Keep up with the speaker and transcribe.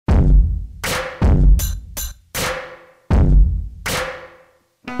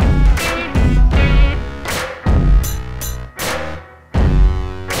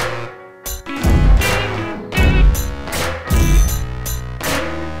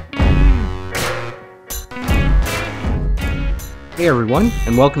Hey everyone,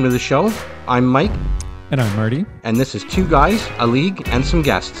 and welcome to the show. I'm Mike, And I'm Marty. and this is Two Guys, a League, and some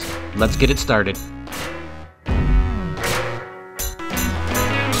guests. Let's get it started.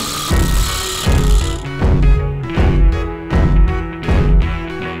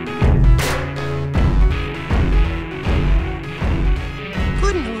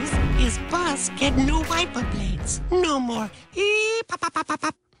 Good news is Buzz get new wiper blades. No more.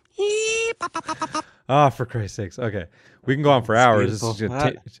 Eep-pop-pop-pop-pop. Eep-pop-pop-pop-pop. Ah, for Christ's sakes. Okay. We can go on for hours. This is beautiful.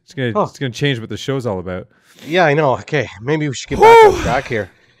 gonna it's gonna change what the show's all about. Yeah, I know. Okay, maybe we should get back on track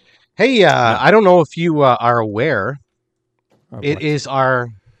here. Hey, I don't know if you are aware. Oh, It boy. is our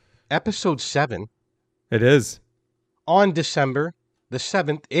episode 7 It is. on December the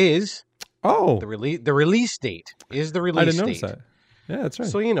 7th. Is Oh, the release date? Is the I release didn't notice date? that. Yeah, that's right.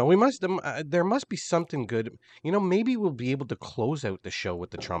 So we must. There must be something good. Maybe we'll be able to close out the show with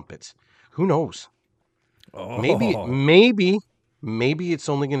the trumpets. Who knows? oh. Maybe it's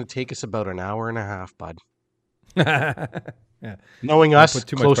only going to take us about an hour and a half, bud. Yeah, Knowing Don't us, put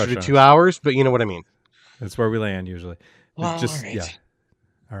too much closer pressure to on 2 us. hours, but you know what I mean. that's where we land usually. All Just right. yeah.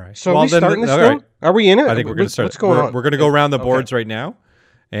 All right. So are we then- starting this all show? right. Are we in it? I think we're going to start. What's going on? We're going to go around the Okay. boards right now,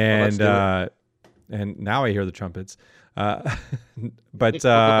 let's and do and now I hear the trumpets. But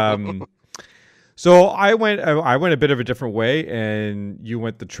so I went a bit of a different way, and you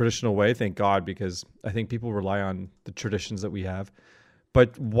went the traditional way. Thank God, because I think people rely on the traditions that we have.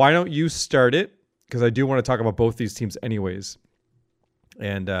 But why don't you start it? Because I do want to talk about both these teams, anyways.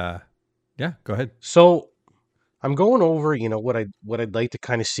 And yeah, go ahead. So I'm going over, what I'd like to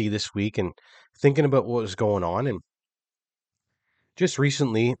kind of see this week, and thinking about what was going on. And just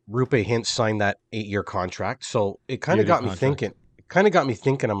recently, Rupe Hintz signed that 8-year contract. So it kind of Beauty got me contract.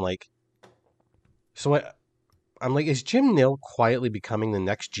 thinking. I'm like, I'm like, is Jim Nill quietly becoming the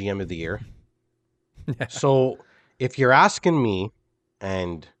next GM of the year? So if you're asking me,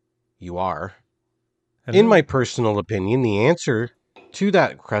 and you are, in my personal opinion, the answer to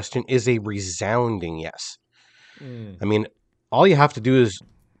that question is a resounding yes. I mean, all you have to do is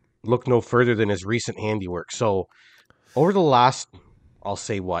look no further than his recent handiwork. So over the last, I'll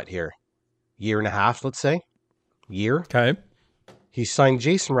say what here, year and a half, let's say, Okay. he signed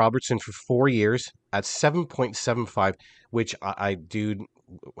Jason Robertson for 4 years at 7.75, which dude,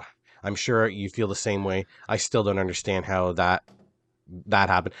 I'm sure you feel the same way. I still don't understand how that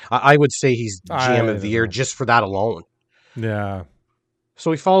happened. I would say he's GM of the year just for that alone. Yeah. So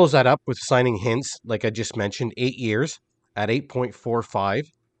he follows that up with signing Hintz, like I just mentioned, 8 years at 8.45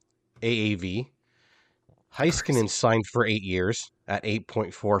 AAV. Heiskanen signed for 8 years at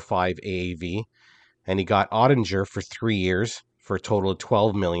 8.45 AAV. And he got Ottinger for 3 years for a total of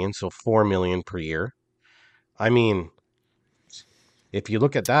 $12 million, so $4 million per year. I mean, if you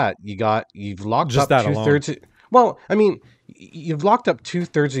look at that, you've locked Just up that alone. 2/3. Well, I mean, you've locked up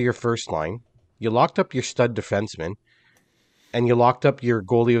 2/3 of your first line. You locked up your stud defenseman, and you locked up your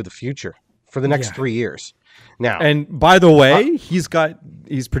goalie of the future for the next Yeah. 3 years. Now, And by the way, he's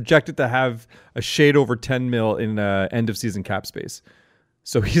projected to have a shade over 10 mil in end of season cap space.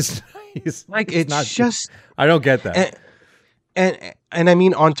 So he's like, it's it's not just, I don't get that. and I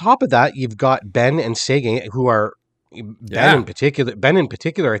mean, on top of that, you've got Ben and Seguin, who are Ben in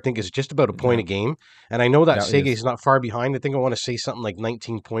particular, I think is just about a point a game. And I know that Yeah, he Seguin is. is not far behind. I think I want to say something like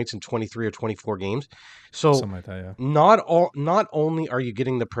 19 points in 23 or 24 games. So Something like that, yeah. not only are you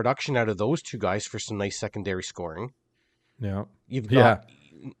getting the production out of those two guys for some nice secondary scoring, Yeah. you've Yeah.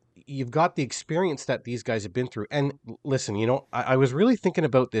 got the experience that these guys have been through. And listen, I was really thinking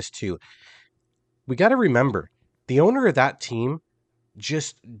about this too. We got to remember, the owner of that team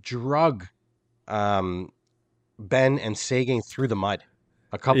just drug Ben and Seguin through the mud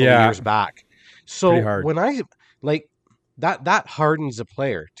a couple of Yeah. years back. So Pretty hard. when I like that hardens a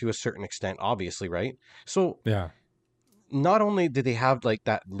player to a certain extent, obviously, right? So Yeah. not only did they have like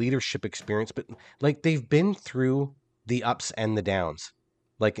that leadership experience, but like they've been through the ups and the downs.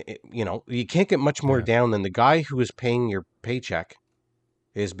 Like, you can't get much more Yeah. down than the guy who is paying your paycheck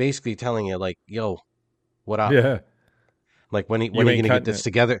is basically telling you like, yo, what up? Yeah. Like when are you ain't going to get cutting this it.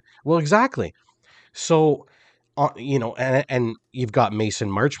 together? Well, exactly. So, and you've got Mason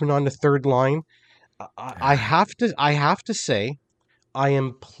Marchman on the third line. I have to say, I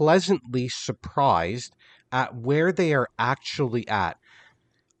am pleasantly surprised at where they are actually at.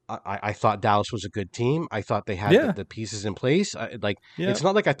 I thought Dallas was a good team. I thought they had Yeah. the pieces in place. Yeah. It's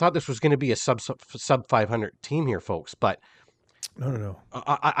not like I thought this was going to be a sub 500 team here, folks. But No.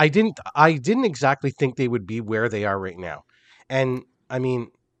 I didn't exactly think they would be where they are right now. And I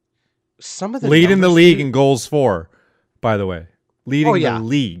mean, some of the Leading the numbers, league dude- in goals for, by the way. Leading Oh, yeah. the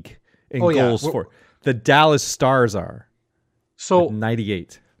league in Oh, yeah. goals We're- for. The Dallas Stars are. So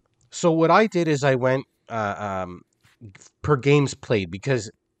 98. So what I did is I went per games played,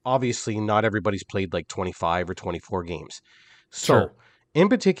 because obviously not everybody's played like 25 or 24 games. So Sure. in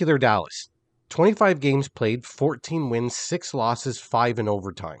particular, Dallas, 25 games played, 14 wins, 6 losses, 5 in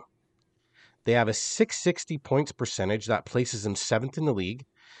overtime. They have a 660 points percentage that places them 7th in the league.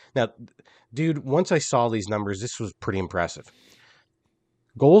 Now, dude, once I saw these numbers, this was pretty impressive.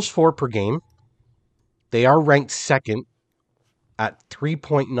 Goals for per game, they are ranked 2nd at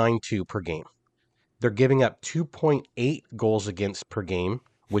 3.92 per game. They're giving up 2.8 goals against per game,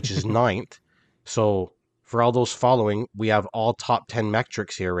 which is 9th. So for all those following, we have all top 10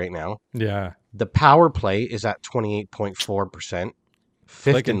 metrics here right now. Yeah. The power play is at 28.4%,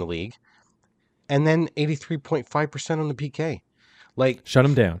 5th in the league. And then 83.5% on the PK. Like, Shut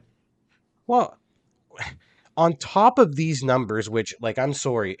him down. well, on top of these numbers, which, like, I'm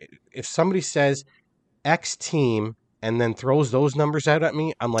sorry, if somebody says X team and then throws those numbers out at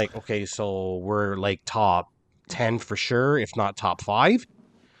me, I'm like, okay, so we're like top 10 for sure, if not top 5.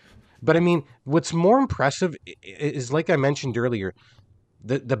 But I mean, what's more impressive is, like I mentioned earlier,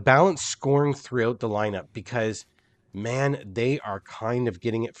 the balanced scoring throughout the lineup, because man, they are kind of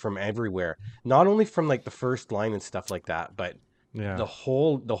getting it from everywhere. Not only from like the first line and stuff like that, but Yeah. the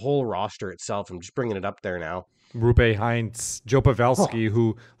whole roster itself. I'm just bringing it up there now. Rupe Heinz, Joe Pavelski,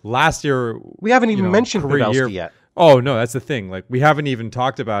 who last year We haven't even mentioned career Pavelski year- yet. Oh no, that's the thing. Like, we haven't even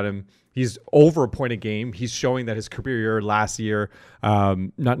talked about him. He's over a point a game. He's showing that his career year last year,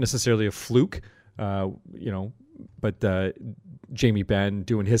 not necessarily a fluke, but Jamie Benn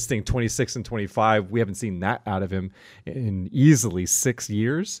doing his thing, 26 and 25. We haven't seen that out of him in easily 6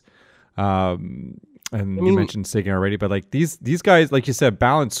 years. You mentioned Seguin already, but like these guys, like you said,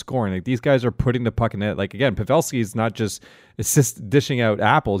 balanced scoring. Like, these guys are putting the puck in net. Like, again, Pavelski is not just dishing out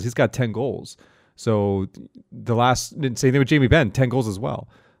apples. He's got 10 goals. So same thing with Jamie Benn, 10 goals as well.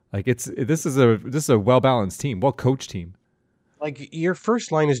 Like, this is a well balanced team, well coached team. Like, your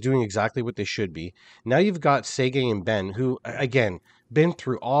first line is doing exactly what they should be. Now you've got Seguin and Ben, who, again, been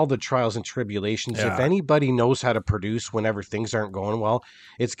through all the trials and tribulations. Yeah. If anybody knows how to produce whenever things aren't going well,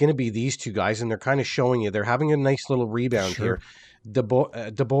 it's going to be these two guys, and they're kind of showing you. They're having a nice little rebound Sure. here.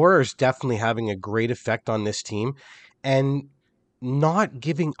 DeBoer is definitely having a great effect on this team, and not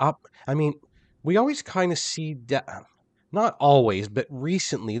giving up. I mean, we always kind of see not always, but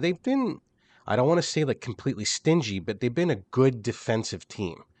recently they've been, I don't want to say like completely stingy, but they've been a good defensive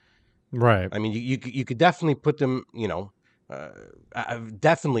team. Right. I mean, you could definitely put them,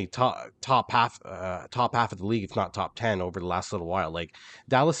 definitely top half of the league, if not top 10 over the last little while. Like,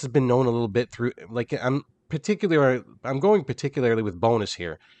 Dallas has been known a little bit through, like, I'm going particularly with Bonus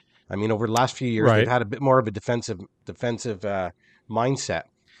here. I mean, over the last few years, Right. they've had a bit more of a defensive mindset.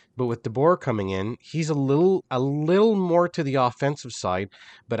 But with DeBoer coming in, he's a little more to the offensive side.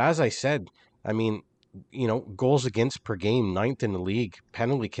 But as I said, I mean, goals against per game, 9th in the league,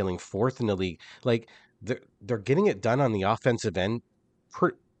 penalty killing 4th in the league. Like, they're getting it done on the offensive end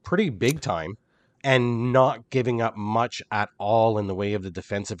pretty big time, and not giving up much at all in the way of the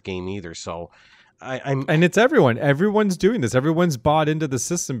defensive game either. So And it's everyone. Everyone's doing this. Everyone's bought into the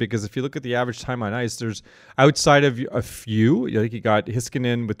system, because if you look at the average time on ice, there's, outside of a few, like, you got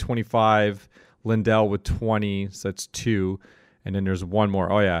Hiskinen with 25, Lindell with 20, so that's 2, and then there's one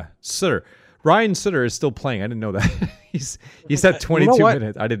more. Oh yeah, Sutter. Ryan Sutter is still playing. I didn't know that. he's had 22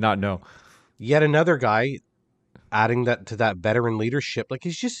 minutes. I did not know. Yet another guy adding that to that veteran leadership. Like,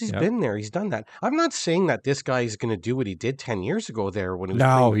 he's been there. He's done that. I'm not saying that this guy is going to do what he did 10 years ago there when he was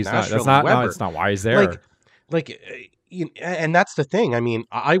playing with he's not. Nashville That's not. and Weber. No, it's not why he's there. And that's the thing. I mean,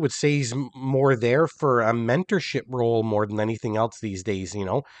 I would say he's more there for a mentorship role more than anything else these days.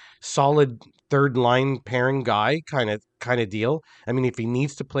 Solid third line pairing guy kind of deal. I mean, if he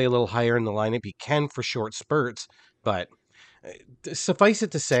needs to play a little higher in the lineup, he can for short spurts. But suffice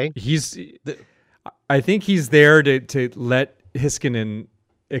it to say, I think he's there to let Hiskinen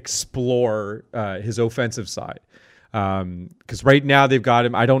explore his offensive side. Because right now they've got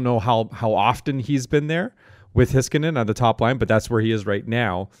him. I don't know how often he's been there with Hiskinen on the top line, but that's where he is right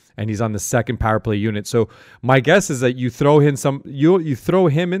now, and he's on the second power play unit. So my guess is that you throw him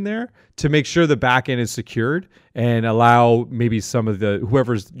in there to make sure the back end is secured, and allow maybe some of the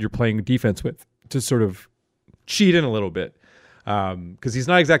whoever's you're playing defense with to sort of cheat in a little bit, because he's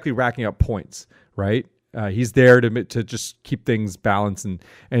not exactly racking up points, right? He's there to just keep things balanced and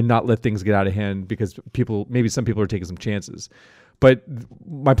not let things get out of hand, because some people are taking some chances. But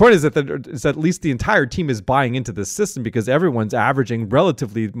my point is that at least the entire team is buying into this system, because everyone's averaging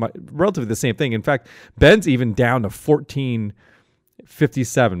relatively the same thing. In fact, Ben's even down to 14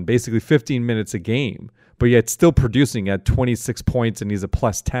 57, basically 15 minutes a game, but yet still producing at 26 points and he's a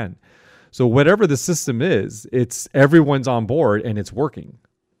plus 10. So whatever the system is, it's everyone's on board and it's working.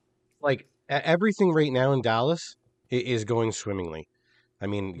 Like everything right now in Dallas is going swimmingly. I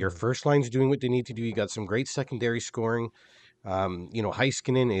mean, your first line's doing what they need to do. You got some great secondary scoring.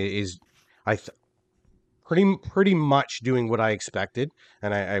 Heiskanen is, pretty much doing what I expected,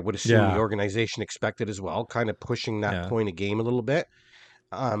 and I would assume the organization expected as well, kind of pushing that point of game a little bit.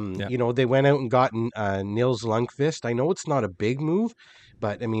 They went out and got Nils Lundqvist. I know it's not a big move,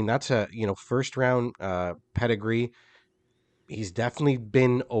 but I mean that's a first round pedigree. He's definitely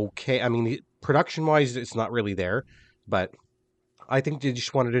been okay. I mean, production wise, it's not really there, but I think they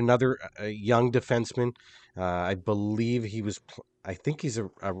just wanted another young defenseman. I believe I think he's a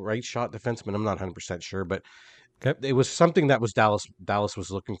right shot defenseman. I'm not 100% sure, but it was something that was Dallas was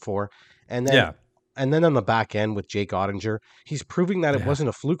looking for. And then on the back end with Jake Ottinger, he's proving that it wasn't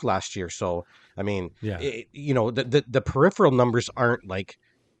a fluke last year. So, I mean, the peripheral numbers aren't like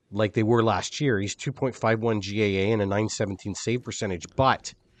they were last year. He's 2.51 GAA and a 917 save percentage,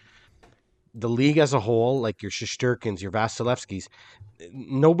 but the league as a whole, like your Shesterkins, your Vasilevskis,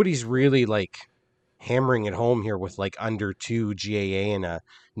 nobody's really like hammering it home here with like under 2 GAA and a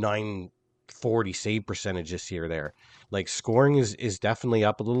 940 save percentage this year there. Like scoring is definitely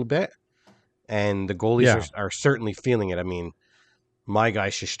up a little bit, and the goalies are certainly feeling it. I mean, my guy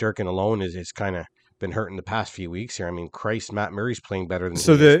Shesterkin alone is kind of been hurting the past few weeks here. I mean, Christ, Matt Murray's playing better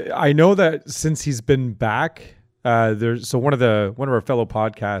than I know that since he's been back, there's one of our fellow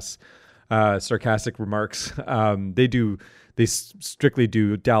podcasts, Sarcastic Remarks, they strictly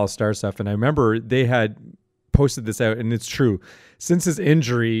do Dallas Star stuff, and I remember they had posted this out, and it's true. Since his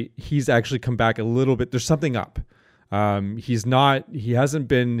injury, he's actually come back a little bit. There's something up. He hasn't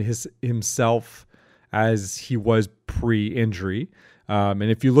been himself as he was pre-injury. And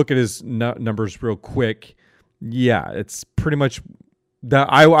if you look at his numbers real quick, it's pretty much that.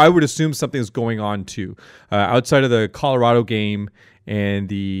 I would assume something's going on too. Outside of the Colorado game and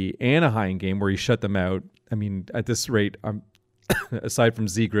the Anaheim game where he shut them out, I mean, at this rate, aside from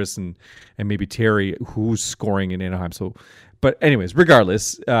Zegras and maybe Terry, who's scoring in Anaheim. So, but anyways,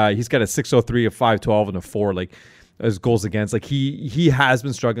 regardless, he's got a 603, a 512, and a 4. Like as goals against. Like he has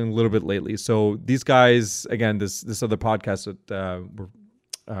been struggling a little bit lately. So these guys, again, this other podcast that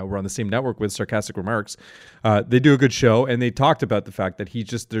we're on the same network with, Sarcastic Remarks, they do a good show, and they talked about the fact that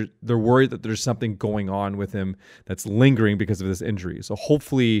they're worried that there's something going on with him that's lingering because of this injury. So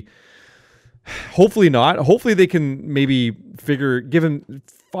hopefully not. Hopefully they can maybe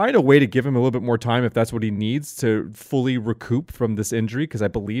find a way to give him a little bit more time if that's what he needs to fully recoup from this injury, because I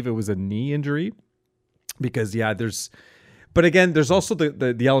believe it was a knee injury. Because but again, there's also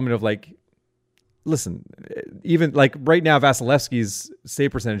the element of like, listen, even like right now, Vasilevsky's save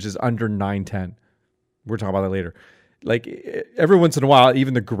percentage is under 910. We're talking about that later. Like every once in a while,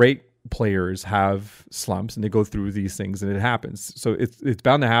 even the great players have slumps and they go through these things, and it happens. So it's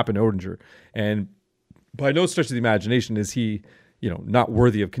bound to happen to Oettinger. And by no stretch of the imagination is he, not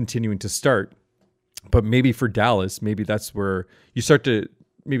worthy of continuing to start. But maybe for Dallas, maybe that's where you start to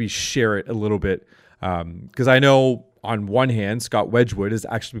maybe share it a little bit. Because I know on one hand, Scott Wedgwood has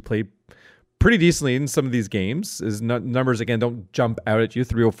actually played pretty decently in some of these games. His numbers, again, don't jump out at you,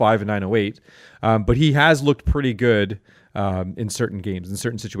 305 and 908. But he has looked pretty good in certain games, in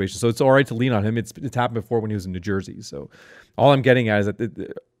certain situations. So it's all right to lean on him. It's happened before when he was in New Jersey. So all I'm getting at is that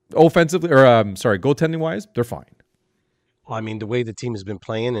goaltending-wise, they're fine. Well, I mean, the way the team has been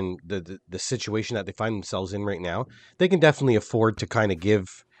playing and the situation that they find themselves in right now, they can definitely afford to kind of give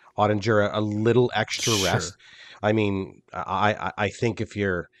Ottinger a little extra rest. I mean, I think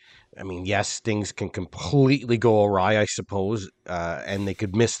yes, things can completely go awry, I suppose, and they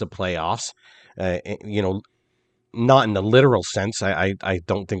could miss the playoffs. Not in the literal sense. I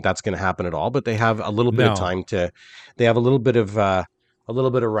don't think that's going to happen at all. But they have a little bit of time they have a little bit of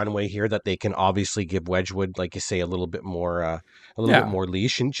runway here that they can obviously give Wedgwood, like you say, a little bit more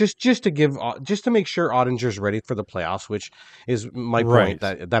leash, and just to make sure Ottinger's ready for the playoffs, which is my point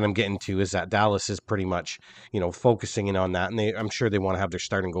that I'm getting to, is that Dallas is pretty much focusing in on that, and I'm sure they want to have their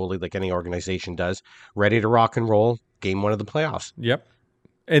starting goalie, like any organization does, ready to rock and roll game one of the playoffs. Yep.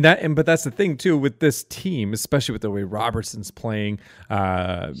 But that's the thing too with this team, especially with the way Robertson's playing.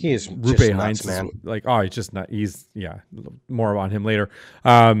 He is Rupe just Heinz, nuts, man. He's just not. More on him later.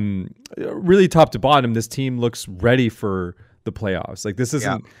 Really, top to bottom, this team looks ready for the playoffs. Like this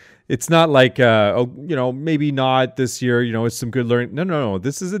isn't. Yeah. It's not like maybe not this year. It's some good learning. No.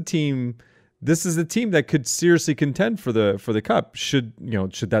 This is a team this is a team that could seriously contend for the cup. Should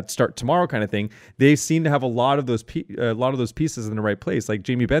that start tomorrow, kind of thing. They seem to have a lot of those pieces in the right place. Like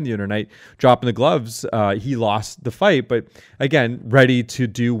Jamie Benn the other night, dropping the gloves. He lost the fight, but again, ready to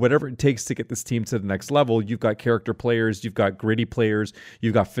do whatever it takes to get this team to the next level. You've got character players, you've got gritty players,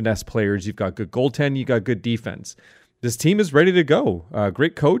 you've got finesse players, you've got good goaltending, you got good defense. This team is ready to go.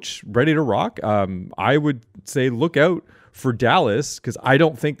 Great coach, ready to rock. I would say look out for Dallas, because I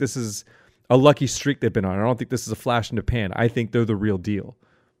don't think this is a lucky streak they've been on. I don't think this is a flash in the pan. I think they're the real deal.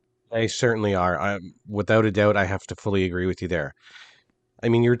 They certainly are. Without a doubt, I have to fully agree with you there. I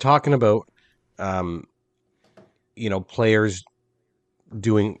mean, you're talking about, players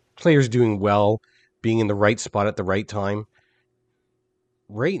doing well, being in the right spot at the right time.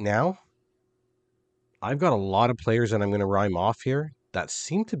 Right now, I've got a lot of players that I'm going to rhyme off here that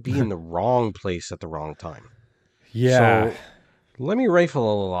seem to be in the wrong place at the wrong time. Yeah. So let me rifle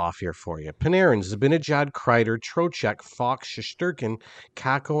a little off here for you. Panarin, Zibanejad, Kreider, Trocheck, Fox, Shesterkin,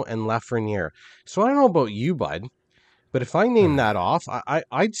 Kako, and Lafreniere. So I don't know about you, bud, but if I name that off,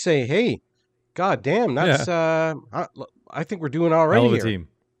 I'd say, hey, god damn, that's I think we're doing all right Hell of a here. team.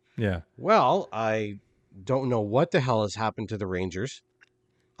 Yeah. Well, I don't know what the hell has happened to the Rangers.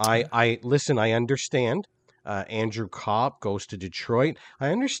 I listen, I understand. Andrew Kopp goes to Detroit. I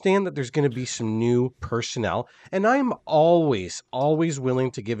understand that there's going to be some new personnel, and I'm always willing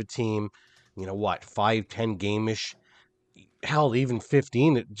to give a team, 5-10 game-ish, hell, even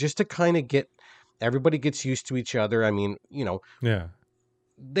 15, just to kind of get everybody gets used to each other. I mean, Yeah.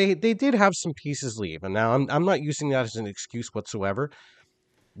 they did have some pieces leave, and now I'm not using that as an excuse whatsoever.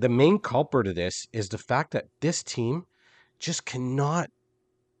 The main culprit of this is the fact that this team just cannot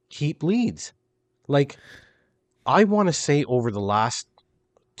keep leads. Like, I want to say over the last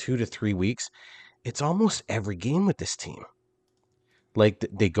 2 to 3 weeks, it's almost every game with this team. Like,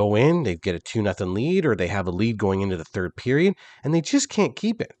 they go in, they get a 2-0 lead, or they have a lead going into the third period, and they just can't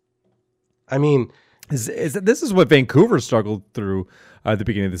keep it. I mean, this is what Vancouver struggled through at the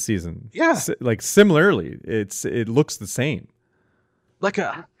beginning of the season. Yeah. Like similarly, it looks the same.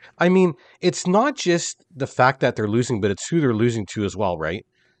 I mean, it's not just the fact that they're losing, but it's who they're losing to as well, right?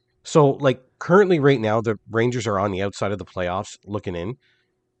 So, like, currently right now, the Rangers are on the outside of the playoffs looking in.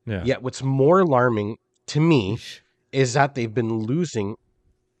 Yeah. Yet what's more alarming to me is that they've been losing,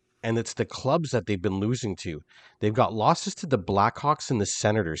 and it's the clubs that they've been losing to. They've got losses to the Blackhawks and the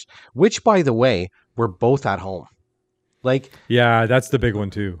Senators, which, by the way, were both at home. Like, yeah, that's the big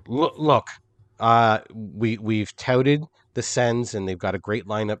one too. Look, we've touted the Sens, and they've got a great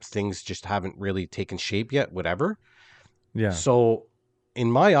lineup. Things just haven't really taken shape yet, whatever. Yeah. So,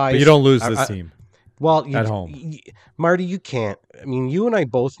 in my eyes... But you don't lose this team. Well, at home. Marty, you can't. I mean, you and I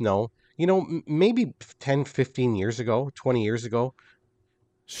both know, maybe 10, 15 years ago, 20 years ago,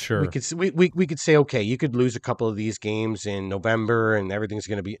 sure, we could say, okay, you could lose a couple of these games in November and everything's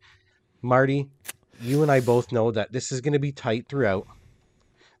going to be... Marty, you and I both know that this is going to be tight throughout.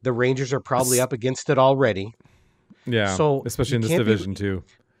 The Rangers are probably up against it already. Yeah, so especially in this division too.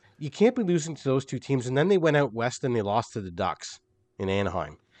 You can't be losing to those two teams, and then they went out west and they lost to the Ducks in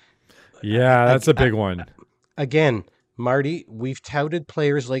Anaheim. Yeah, that's a big one. Again, Marty, we've touted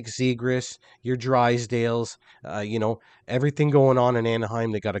players like Zegras, your Drysdales, everything going on in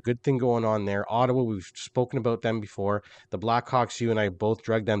Anaheim. They got a good thing going on there. Ottawa, we've spoken about them before. The Blackhawks, you and I both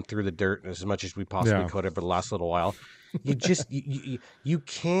dragged them through the dirt as much as we possibly could over the last little while. You just you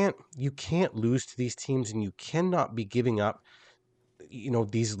can't lose to these teams, and you cannot be giving up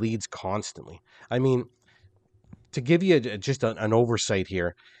these leads constantly. I mean, to give you just an oversight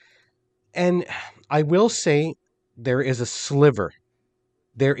here, and I will say there is a slight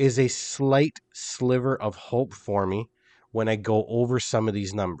sliver of hope for me when I go over some of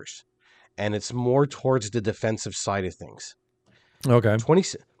these numbers, and it's more towards the defensive side of things. Okay.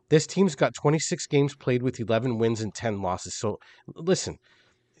 This team's got 26 games played with 11 wins and 10 losses. So listen,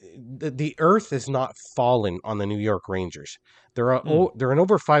 the earth has not fallen on the New York Rangers. They're an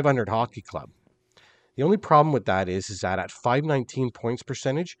over 500 hockey club. The only problem with that is that at 519 points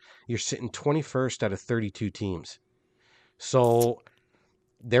percentage, you're sitting 21st out of 32 teams. So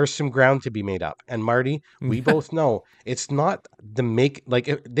there's some ground to be made up. And Marty, we both know it's not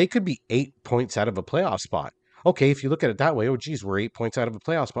they could be 8 points out of a playoff spot. Okay, if you look at it that way, oh geez, we're 8 points out of a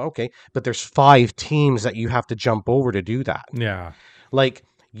playoff spot. Okay, but there's 5 teams that you have to jump over to do that. Yeah. Like,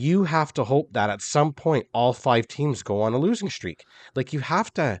 you have to hope that at some point all 5 teams go on a losing streak. Like, you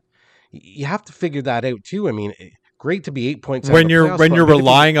have to figure that out too. I mean, great to be 8 points out when of a you're playoff when spot, you're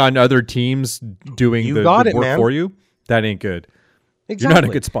relying on other teams doing the work man. for you. That ain't good. Exactly. You're not in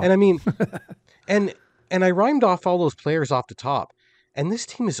a good spot. And I mean, and I rhymed off all those players off the top. And this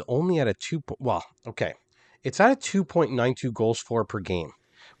team is only at a it's at a 2.92 goals for per game,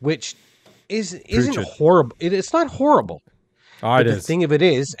 which isn't horrible. It's not horrible. Oh, it The is. thing of it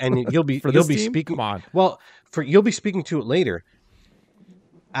is, and you'll be For you'll this be team? speaking. Come on. Well, you'll be speaking to it later.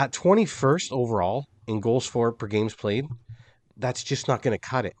 At 21st overall in goals for per games played, that's just not going to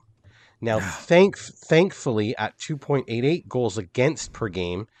cut it. Now, thankfully, at 2.88 goals against per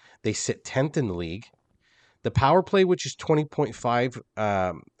game, they sit 10th in the league. The power play, which is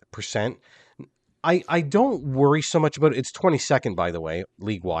 20.5%, I don't worry so much about it. It's 22nd, by the way,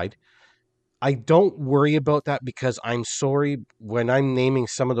 league wide. I don't worry about that because I'm sorry, when I'm naming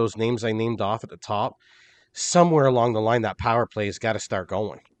some of those names I named off at the top, somewhere along the line that power play has got to start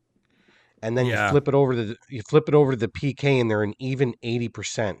going. And then Yeah. you flip it over to the PK, and they're an even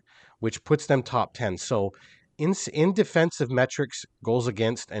 80%, which puts them top 10. So in defensive metrics, goals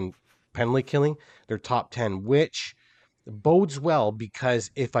against and penalty killing, they're top 10, which bodes well because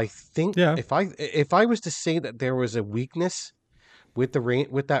if I was to say that there was a weakness with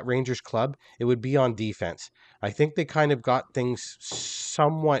that Rangers club, it would be on defense. I think they kind of got things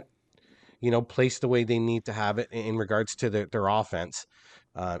somewhat, placed the way they need to have it in regards to their offense.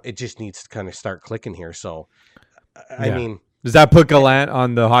 It just needs to kind of start clicking here. So, I Yeah. mean, Does that put Gallant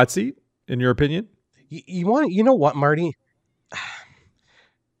on the hot seat, in your opinion? you know what, Marty?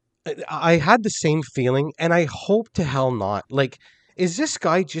 I had the same feeling, and I hope to hell not. Like, is this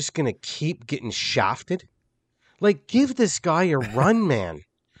guy just going to keep getting shafted? Like, give this guy a run, man.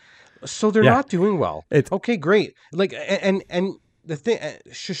 So they're Yeah. not doing well. Okay, great. Like, and the thing,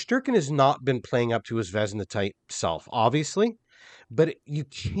 Shesterkin has not been playing up to his Vezina type self, obviously, but you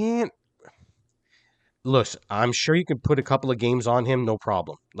can't. Look, I'm sure you can put a couple of games on him, no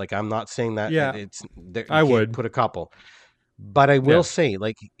problem. Like, I'm not saying that. Yeah. I would put a couple. But I will say,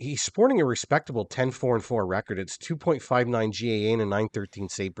 like, he's sporting a respectable 10-4-4 record. It's 2.59 GAA and a 913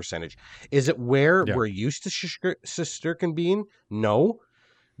 save percentage. Is it where we're used to Shesterkin being? No,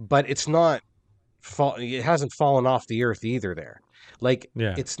 but it's not. It hasn't fallen off the earth either. There, like,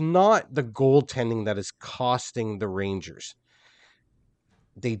 it's not the goaltending that is costing the Rangers.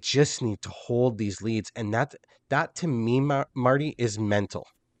 They just need to hold these leads, and that to me, Marty, is mental.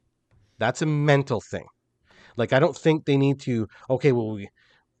 That's a mental thing. Like, I don't think they need to,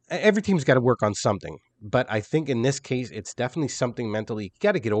 every team's got to work on something. But I think in this case, it's definitely something mentally. You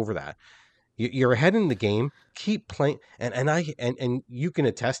got to get over that. You're ahead in the game. Keep playing. And you can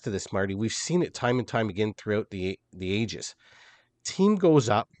attest to this, Marty. We've seen it time and time again throughout the ages. Team goes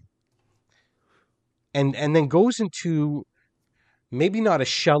up and then goes into maybe not a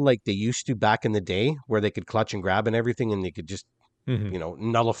shell like they used to back in the day where they could clutch and grab and everything and they could just,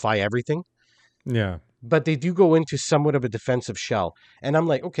 nullify everything. Yeah. But they do go into somewhat of a defensive shell. And I'm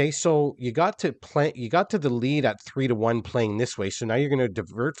like, okay, so you got to the lead at 3-1 playing this way. So now you're going to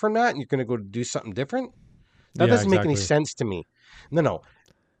divert from that and you're going to go do something different? That doesn't make any sense to me. No.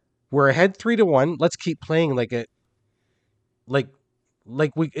 We're ahead 3-1. Let's keep playing like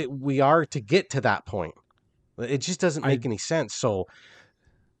we are to get to that point. It just doesn't make any sense. So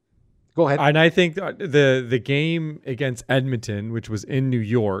go ahead. And I think the game against Edmonton, which was in New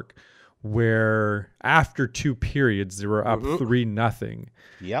York, where after 2 periods they were up 3-0.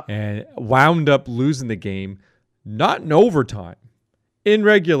 Yep. And wound up losing the game, not in overtime, in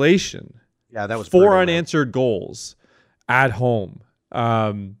regulation. Yeah, that was 4 brutal, unanswered goals at home.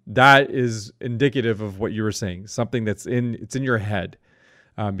 That is indicative of what you were saying. Something it's in your head.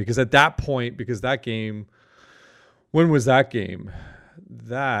 Because at that point, that game, when was that game?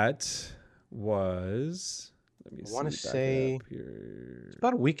 That was, let me see. I want to say here. It's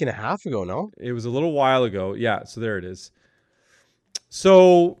about a week and a half ago, no? It was a little while ago. Yeah, so there it is.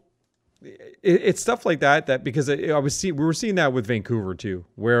 So it's stuff like that because we were seeing that with Vancouver too,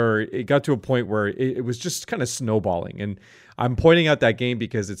 where it got to a point where it was just kind of snowballing. And I'm pointing out that game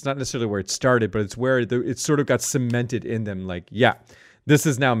because it's not necessarily where it started, but it's where it sort of got cemented in them. Like, yeah, this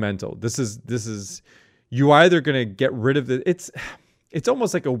is now mental. This is you either going to get rid of it's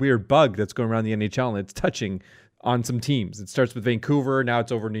almost like a weird bug that's going around the NHL and it's touching on some teams. It starts with Vancouver, now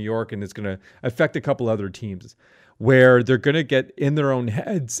it's over New York, and it's going to affect a couple other teams where they're going to get in their own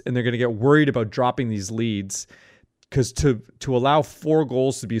heads and they're going to get worried about dropping these leads because to allow 4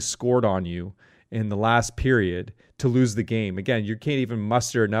 goals to be scored on you in the last period to lose the game. Again, you can't even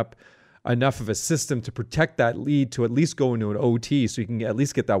muster enough of a system to protect that lead to at least go into an OT so you can at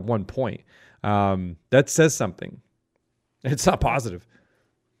least get that 1 point. That says something. It's not positive.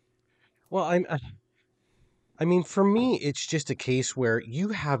 Well, I mean, for me, it's just a case where you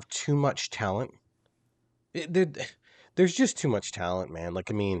have too much talent. There's just too much talent, man. Like,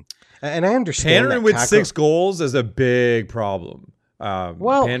 I mean, and I understand Panarin with 6 goals is a big problem.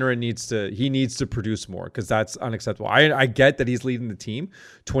 Well- Panarin needs to produce more because that's unacceptable. I get that he's leading the team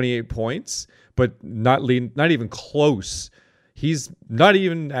 28 points, but not even close. He's not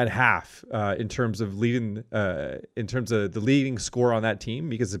even at half in terms of leading in terms of the leading scorer on that team,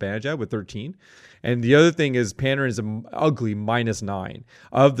 Mika Zibanejad with 13. And the other thing is Panarin is an ugly -9.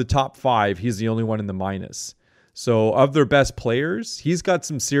 Of the top 5, he's the only one in the minus. So of their best players, he's got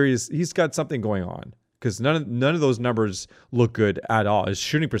something going on because none of those numbers look good at all. His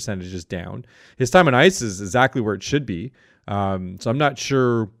shooting percentage is down. His time on ice is exactly where it should be. So I'm not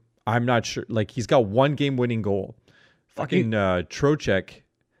sure. Like he's got one game-winning goal. Fucking Trocheck,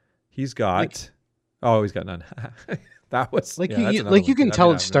 he's got none. That was Like yeah, you can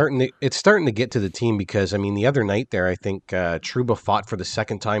tell it's starting to get to the team because I mean the other night there I think Trouba fought for the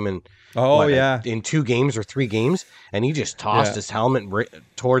second time in in 2 games or 3 games and he just tossed his helmet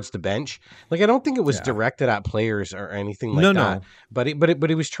towards the bench. Like I don't think it was directed at players or anything like that. No. But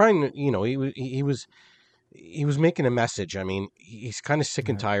he was trying to, you know, he was making a message. I mean, he's kind of sick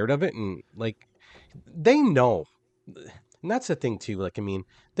and tired of it, and like they know, and that's the thing too. Like I mean,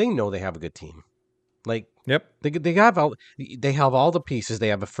 they know they have a good team. Like they have all the pieces. They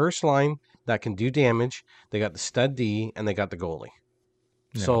have a first line that can do damage. They got the stud D and they got the goalie.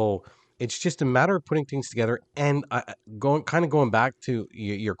 Yeah. So it's just a matter of putting things together. And going back to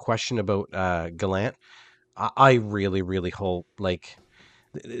your question about Gallant, I really really hope like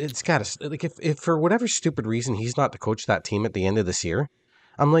it's got to like if for whatever stupid reason he's not to coach that team at the end of this year,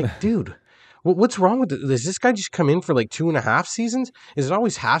 I'm like, dude. What's wrong with it? Does this guy just come in for like 2.5 seasons? Is it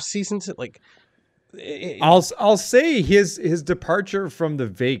always half seasons? Like. I'll say his departure from the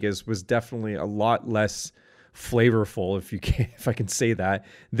Vegas was definitely a lot less flavorful, if I can say that,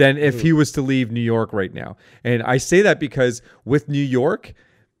 than if he was to leave New York right now. And I say that because with New York,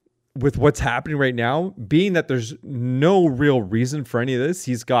 with what's happening right now, being that there's no real reason for any of this,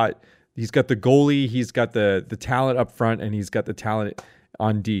 he's got the goalie, he's got the talent up front, and he's got the talent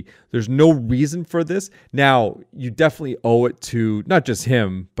on D. There's no reason for this. Now, you definitely owe it to not just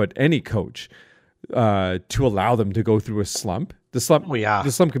him, but any coach. To allow them to go through a slump. The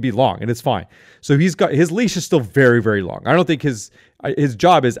slump could be long and it's fine. So he's got his leash is still very, very long. I don't think his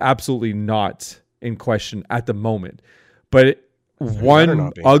job is absolutely not in question at the moment. But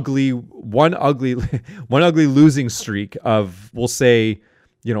one ugly losing streak of, we'll say,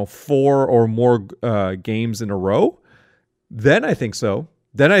 4 or more games in a row, then I think so.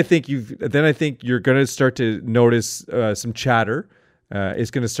 Then I think you're going to start to notice some chatter.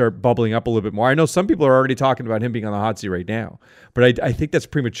 Is going to start bubbling up a little bit more. I know some people are already talking about him being on the hot seat right now, but I think that's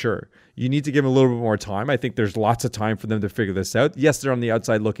premature. You need to give him a little bit more time. I think there's lots of time for them to figure this out. Yes, they're on the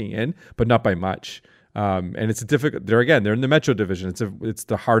outside looking in, but not by much. And it's a difficult. They're in the Metro division. It's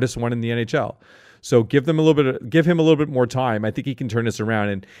the hardest one in the NHL. So give him a little bit more time. I think he can turn this around.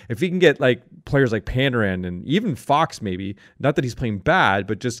 And if he can get like players like Panarin and even Fox, maybe not that he's playing bad,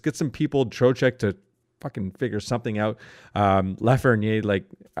 but just get some people, Trocheck, to fucking figure something out. Lafreniere, like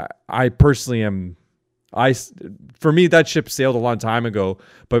I personally am. For me, that ship sailed a long time ago.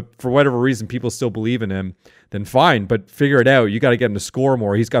 But for whatever reason, people still believe in him. Then fine, but figure it out. You got to get him to score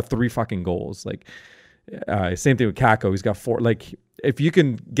more. He's got 3 fucking goals. Like same thing with Kakko. He's got 4. Like if you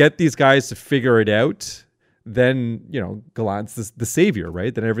can get these guys to figure it out, then Gallant's the savior,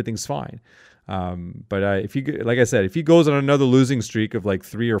 right? Then everything's fine. But if he goes on another losing streak of like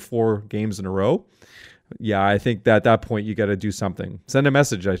 3 or 4 games in a row. Yeah, I think that at that point you got to do something. Send a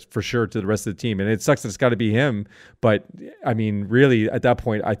message for sure to the rest of the team. And it sucks that it's got to be him. But, I mean, really, at that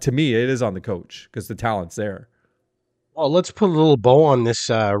point, to me, it is on the coach because the talent's there. Well, let's put a little bow on this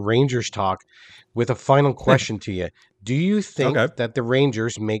Rangers talk with a final question to you. Do you think that the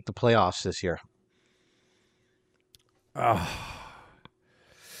Rangers make the playoffs this year?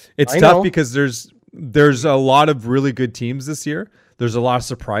 It's tough because there's a lot of really good teams this year. There's a lot of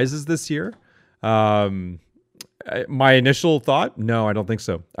surprises this year. My initial thought, no, I don't think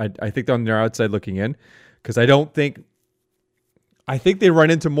so. I think they're on their outside looking in because I think they run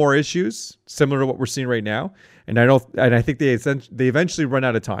into more issues similar to what we're seeing right now. And I think they eventually run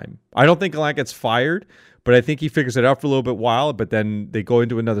out of time. I don't think Gallant gets fired, but I think he figures it out for a little bit while, but then they go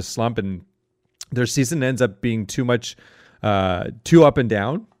into another slump and their season ends up being too much, too up and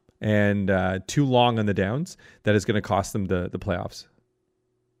down and too long on the downs that is going to cost them the playoffs.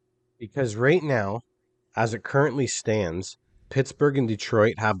 Because right now, as it currently stands, Pittsburgh and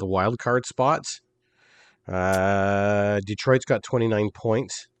Detroit have the wild card spots. Detroit's got 29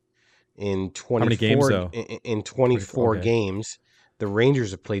 points in 24. How many games, though? In 24 games. The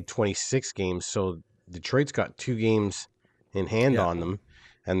Rangers have played 26 games, so Detroit's got 2 games in hand on them,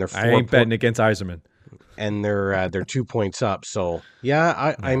 and they're 4 I ain't betting against Yzerman. and they're 2 points up. So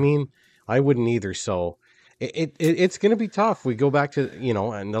yeah, I mean, I wouldn't either. So it's going to be tough. We go back to,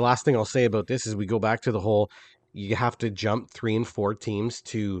 and the last thing I'll say about this is we go back to the whole, you have to jump 3 and 4 teams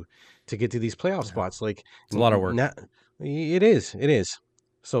to get to these playoff spots. Like, It's a lot of work. It is.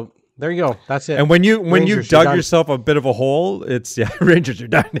 So there you go. That's it. And when you Rangers, dug you're done. yourself a bit of a hole, it's Rangers are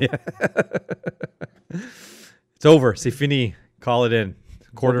done. Yeah. It's over. C'est fini. Call it in.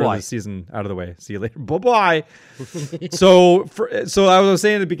 Quarter of Bye-bye. the season out of the way. See you later. Bye-bye. So I was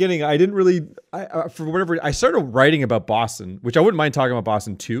saying at the beginning, I didn't really, for whatever, I started writing about Boston, which I wouldn't mind talking about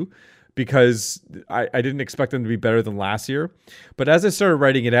Boston too, because I didn't expect them to be better than last year. But as I started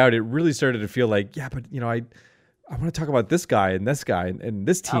writing it out, it really started to feel like, yeah, but I want to talk about this guy and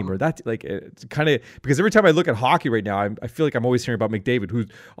this team or that. Like, it's kind of, because every time I look at hockey right now, I feel like I'm always hearing about McDavid, who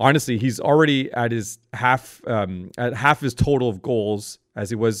honestly, he's already at his half his total of goals as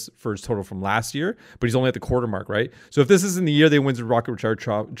he was for his total from last year, but he's only at the quarter mark, right? So if this isn't the year they win the Rocket Richard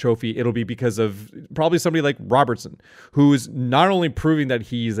Trophy, it'll be because of probably somebody like Robertson, who's not only proving that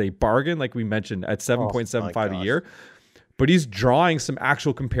he's a bargain, like we mentioned, at 7.75 a year, but he's drawing some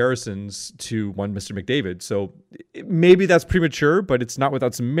actual comparisons to one Mr. McDavid. So maybe that's premature, but it's not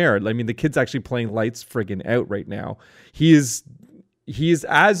without some merit. I mean, the kid's actually playing lights friggin' out right now. He is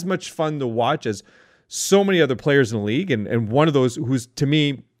as much fun to watch as so many other players in the league. And one of those who's, to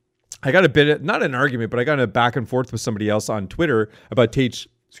me, I got a bit, not an argument, but I got in a back and forth with somebody else on Twitter about Tage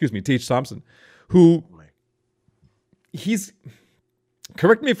Thompson, who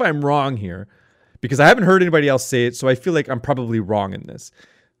correct me if I'm wrong here, because I haven't heard anybody else say it, so I feel like I'm probably wrong in this.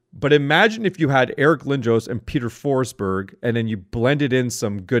 But imagine if you had Eric Lindros and Peter Forsberg, and then you blended in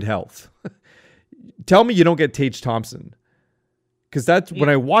some good health. Tell me you don't get Tage Thompson. Because that's when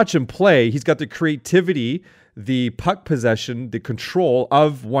I watch him play, he's got the creativity, the puck possession, the control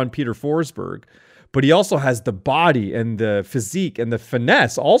of one Peter Forsberg, but he also has the body and the physique and the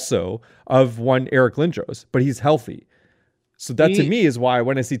finesse also of one Eric Lindros, but he's healthy. So that to me is why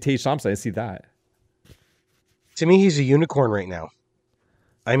when I see Tage Thompson, I see that. To me, he's a unicorn right now.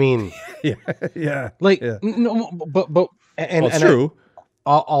 I mean, yeah. No, but and true.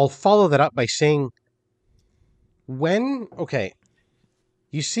 I'll follow that up by saying,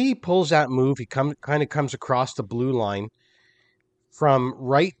 you see, he pulls that move. He kind of comes across the blue line from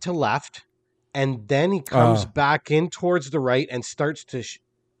right to left, and then he comes back in towards the right and starts to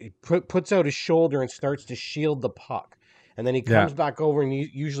puts out his shoulder and starts to shield the puck. And then he comes back over and he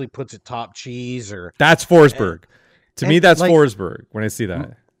usually puts it top cheese or... That's Forsberg. To me, that's Forsberg when I see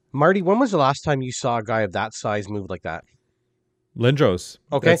that. Marty, when was the last time you saw a guy of that size move like that? Lindros.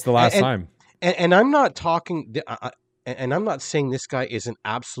 Okay. That's the last time. And I'm not talking... And I'm not saying this guy is an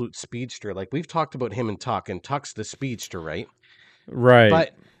absolute speedster. Like, we've talked about him in Tuck, and Tuck's the speedster, right?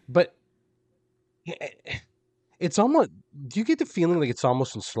 Right. But it's almost... Do you get the feeling like it's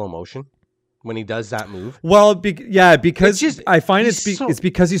almost in slow motion when he does that move? Well, because I find it's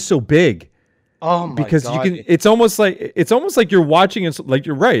because he's so big. Oh my because God. It's almost like you're watching it. Like,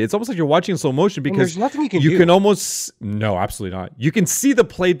 you're right. It's almost like you're watching in slow motion because there's nothing you can do. can almost no, absolutely not. You can see the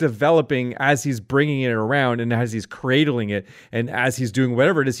play developing as he's bringing it around and as he's cradling it and as he's doing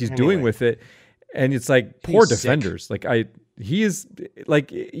whatever it is he's doing with it. And it's like poor defenders. Sick. He is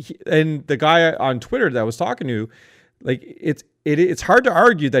like, and the guy on Twitter that I was talking to, like it's hard to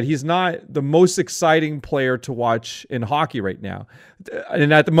argue that he's not the most exciting player to watch in hockey right now.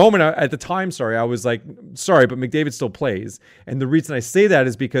 And at the time, I was like, sorry, but McDavid still plays. And the reason I say that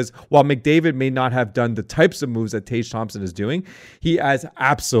is because while McDavid may not have done the types of moves that Tage Thompson is doing, he has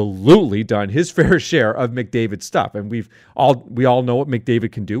absolutely done his fair share of McDavid stuff. And we all know what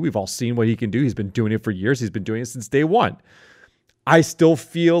McDavid can do. We've all seen what he can do. He's been doing it for years. He's been doing it since day one. I still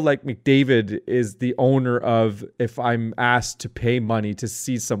feel like McDavid is the owner of, if I'm asked to pay money to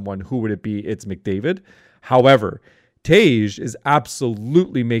see someone, who would it be? It's McDavid. However, Tage is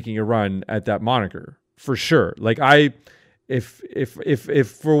absolutely making a run at that moniker for sure. Like, if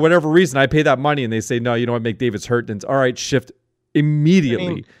for whatever reason I pay that money and they say, no, you know what, McDavid's hurt, then it's all right, shift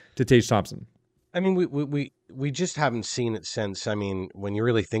immediately to Tage Thompson. I mean, we just haven't seen it since. I mean, when you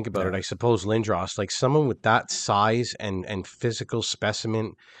really think about it, I suppose Lindros, like someone with that size and physical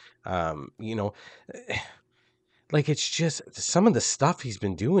specimen, like, it's just some of the stuff he's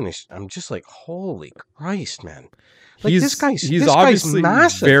been doing is, I'm just like, holy Christ, man! Like, he's obviously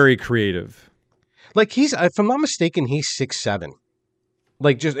massive. Very creative. Like, if I'm not mistaken, he's 6'7",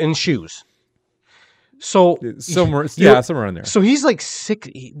 like, just in shoes. So somewhere in there. So he's like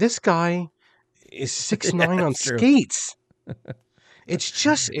this guy is 6'9" on skates. It's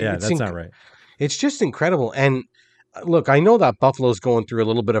just that's not right. It's just incredible. And Look, I know that Buffalo's going through a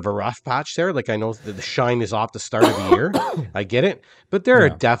little bit of a rough patch there. Like, I know that the shine is off the start of the year. I get it. But there are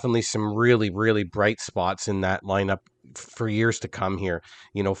Yeah. definitely some really, really bright spots in that lineup for years to come here.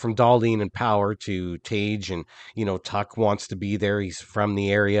 From Darlene and Power to Tage, and, Tuck wants to be there. He's from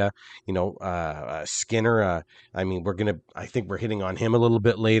the area. Skinner, I think we're hitting on him a little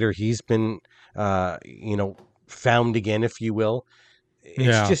bit later. He's been, found again, if you will.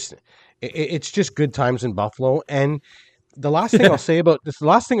 Yeah. It's just good times in Buffalo. And the last thing I'll say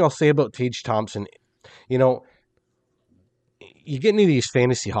about Tage Thompson, you get into these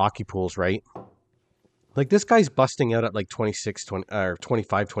fantasy hockey pools, right? Like, this guy's busting out at like 26, 20, or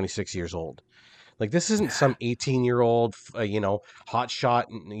 25, 26 years old. Like, this isn't some 18-year-old, hot shot,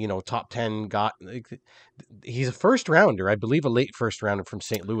 top 10 guy. Like, he's a first rounder, I believe, a late first rounder from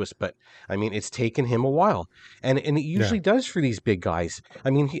St. Louis. But I mean, it's taken him a while, and it usually does for these big guys. I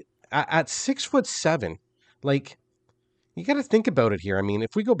mean, he at 6'7", like, you got to think about it here. I mean,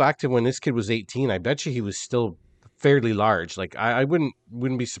 if we go back to when this kid was 18, I bet you he was still fairly large. Like, I wouldn't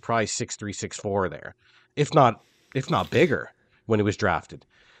be surprised 6'3", 6'4" there, if not bigger when he was drafted.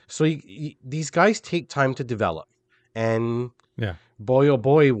 So these guys take time to develop, and boy, oh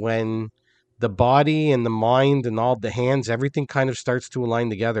boy, when the body and the mind and all the hands, everything kind of starts to align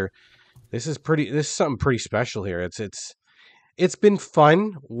together. This is something pretty special here. It's been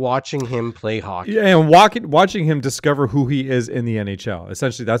fun watching him play hockey. Yeah, and watching him discover who he is in the NHL.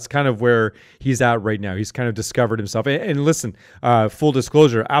 Essentially, that's kind of where he's at right now. He's kind of discovered himself. And listen, full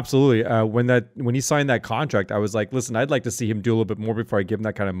disclosure, absolutely. When he signed that contract, I was like, listen, I'd like to see him do a little bit more before I give him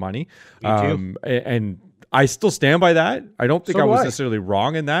that kind of money. Me too. And I still stand by that. I don't think I was necessarily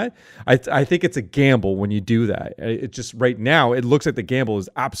wrong in that. I think it's a gamble when you do that. It just right now, it looks like the gamble is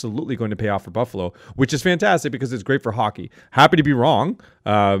absolutely going to pay off for Buffalo, which is fantastic because it's great for hockey. Happy to be wrong,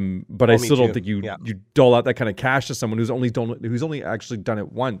 but I still don't think you dole out that kind of cash to someone who's only actually done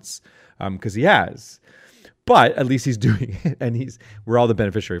it once, because he has. But at least he's doing it, and we're all the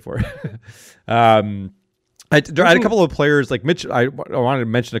beneficiary for it. I had a couple of players like Mitch. I wanted to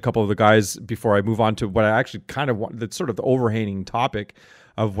mention a couple of the guys before I move on to what I actually kind of want. That's sort of the overhanging topic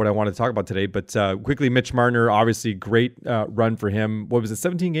of what I wanted to talk about today. But quickly, Mitch Marner, obviously great run for him. What was it,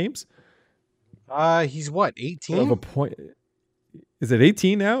 17 games? He's what, 18? Of a point. Is it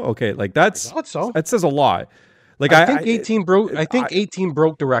 18 now? Okay, like I thought so. That says a lot. Like I think 18 broke. I think 18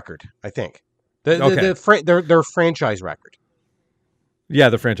 broke the record. I think their franchise record. Yeah,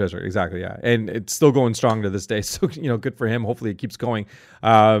 the franchise record, exactly. Yeah, and it's still going strong to this day. So good for him. Hopefully, it keeps going.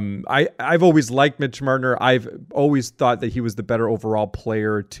 I've always liked Mitch Marner. I've always thought that he was the better overall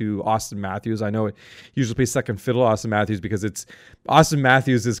player to Austin Matthews. I know it usually plays second fiddle to Austin Matthews because Austin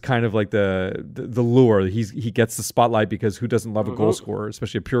Matthews is kind of like the lure. He gets the spotlight because who doesn't love a goal scorer,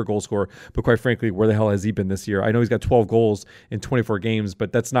 especially a pure goal scorer? But quite frankly, where the hell has he been this year? I know he's got 12 goals in 24 games,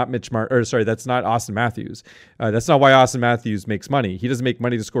 but that's not that's not Austin Matthews. That's not why Austin Matthews makes money. He doesn't make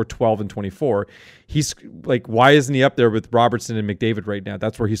money to score 12 and 24. He's like, why isn't he up there with Robertson and McDavid right now?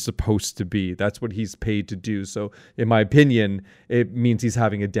 That's where he's supposed to be. That's what he's paid to do. So in my opinion, it means he's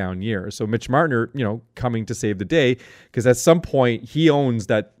having a down year. So Mitch Marner, coming to save the day, because at some point he owns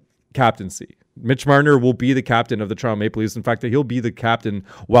that captaincy. Mitch Marner will be the captain of the Toronto Maple Leafs. In fact, he'll be the captain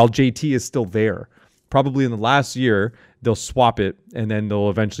while JT is still there. Probably in the last year, they'll swap it, and then they'll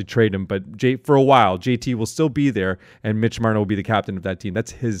eventually trade him. But for a while, JT will still be there, and Mitch Marner will be the captain of that team.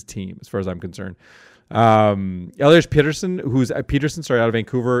 That's his team, as far as I'm concerned. Elias Peterson, out of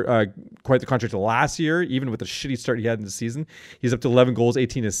Vancouver, quite the contract last year, even with the shitty start he had in the season. He's up to 11 goals,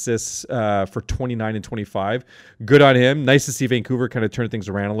 18 assists for 29 and 25. Good on him. Nice to see Vancouver kind of turn things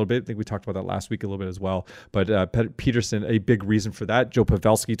around a little bit. I think we talked about that last week a little bit as well. But Peterson, a big reason for that. Joe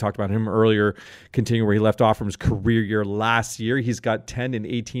Pavelski talked about him earlier, continuing where he left off from his career year last year. He's got 10 and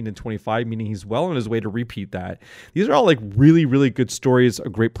 18 and 25, meaning he's well on his way to repeat that. These are all like really, really good stories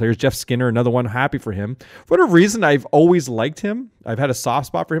of great players. Jeff Skinner, another one, happy for him. For whatever reason, I've always liked him. I've had a soft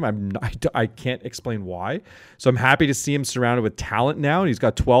spot for him. I can't explain why. So I'm happy to see him surrounded with talent now. He's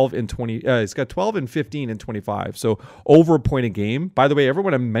got 12 and 20. He's got 12 and 15 and 25. So over a point a game. By the way,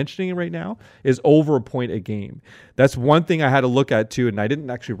 everyone I'm mentioning right now is over a point a game. That's one thing I had to look at too, and I didn't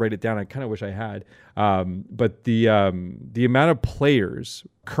actually write it down. I kind of wish I had. But the amount of players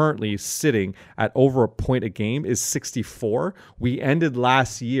currently sitting at over a point a game is 64. We ended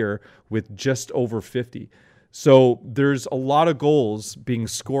last year with just over 50. So there's a lot of goals being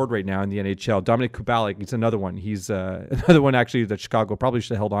scored right now in the NHL. Dominik Kubalik, he's another one. He's another one actually that Chicago probably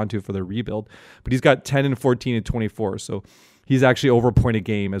should have held on to for their rebuild. But he's got 10 and 14 and 24. So he's actually over a point a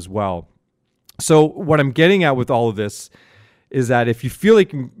game as well. So what I'm getting at with all of this is that if you feel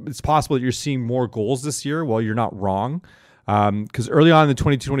like it's possible that you're seeing more goals this year, well, you're not wrong. Because early on in the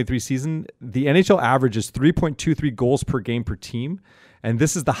 22-23 season, the NHL average is 3.23 goals per game per team. And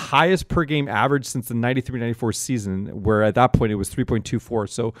this is the highest per game average since the 93-94 season, where at that point it was 3.24.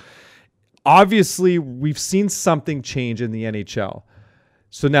 So obviously we've seen something change in the NHL.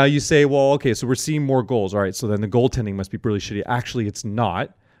 So now you say, well, okay, so we're seeing more goals. All right, so then the goaltending must be really shitty. Actually, it's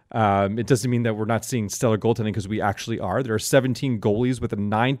not. It doesn't mean that we're not seeing stellar goaltending, because we actually are. There are 17 goalies with a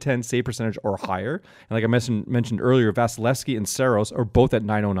 910 save percentage or higher. And like I mentioned earlier, Vasilevsky and Saros are both at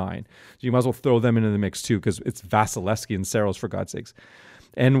 909. So you might as well throw them into the mix too, because it's Vasilevsky and Saros, for God's sakes.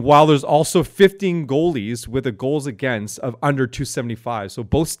 And while there's also 15 goalies with a goals against of under 275. So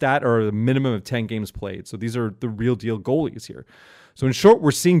both stat are a minimum of 10 games played. So these are the real deal goalies here. So in short,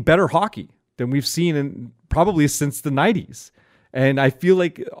 we're seeing better hockey than we've seen in probably since the 90s. And I feel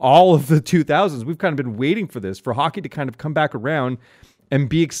like all of the 2000s, we've kind of been waiting for this, for hockey to kind of come back around and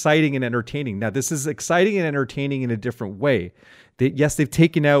be exciting and entertaining. Now, this is exciting and entertaining in a different way. Yes, they've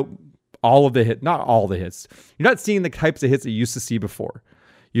taken out all of the hits, not all the hits. You're not seeing the types of hits that you used to see before.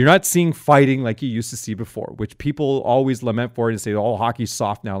 You're not seeing fighting like you used to see before, which people always lament for and say, oh, hockey's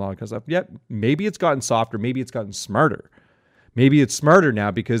soft now. Because yep, maybe it's gotten softer. Maybe it's gotten smarter. Maybe it's smarter now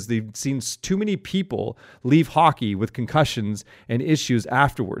because they've seen too many people leave hockey with concussions and issues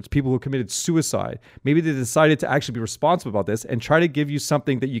afterwards. People who committed suicide. Maybe they decided to actually be responsible about this and try to give you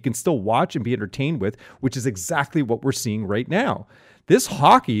something that you can still watch and be entertained with, which is exactly what we're seeing right now. This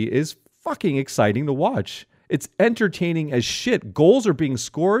hockey is fucking exciting to watch. It's entertaining as shit. Goals are being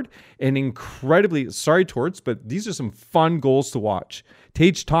scored and incredibly, sorry, Torts, but these are some fun goals to watch.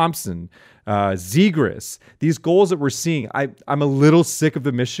 Tage Thompson, Zegras, these goals that we're seeing. I'm a little sick of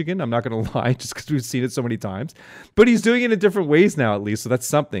the Michigan. I'm not going to lie, just because we've seen it so many times. But he's doing it in different ways now, at least. So that's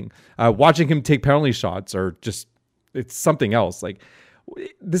something. Watching him take penalty shots are just, it's something else. Like,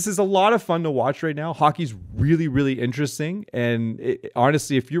 this is a lot of fun to watch right now. Hockey's really, really interesting. And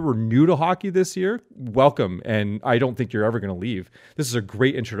honestly, if you were new to hockey this year, welcome. And I don't think you're ever going to leave. This is a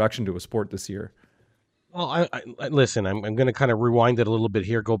great introduction to a sport this year. Well, I listen, I'm going to kind of rewind it a little bit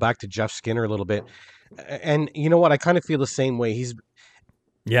here, go back to Jeff Skinner a little bit. And you know what? I kind of feel the same way.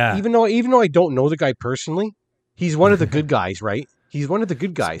 Even though I don't know the guy personally, he's one of the good guys, right? He's one of the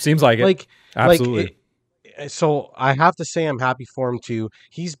good guys. Seems like it. Absolutely. So I have to say I'm happy for him too.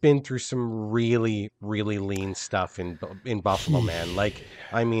 He's been through some really, really lean stuff in Buffalo, man. Like,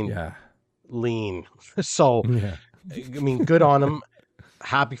 I mean, lean. So, I mean, good on him.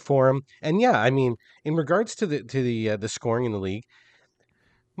 Happy for him. And yeah, I mean, in regards to the scoring in the league,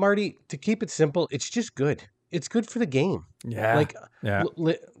 Marty, to keep it simple, it's just good. It's good for the game. Yeah.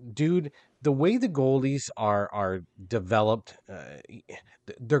 Like, dude, the way the goalies are developed,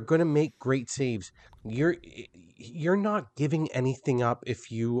 they're going to make great saves. You're not giving anything up if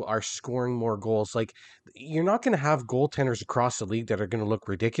you are scoring more goals. Like, you're not going to have goaltenders across the league that are going to look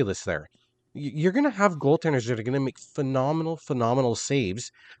ridiculous there. You're going to have goaltenders that are going to make phenomenal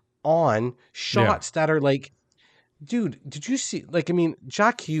saves on shots that are like, dude, did you see? Like, I mean,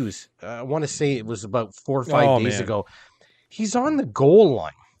 Jack Hughes, I want to say it was about 4 or 5 days ago. He's on the goal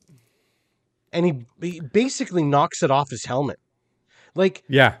line and he basically knocks it off his helmet. Like,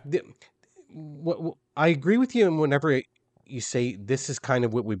 what I agree with you. And whenever you say this is kind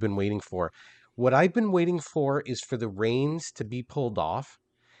of what we've been waiting for, what I've been waiting for is for the reins to be pulled off.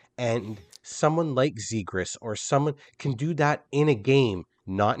 And someone like Zegras or someone can do that in a game,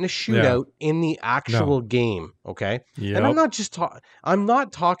 not in a shootout, in the actual game. Okay. Yep. And I'm not just I'm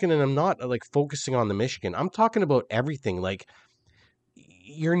not talking and I'm not like focusing on the Michigan. I'm talking about everything. Like,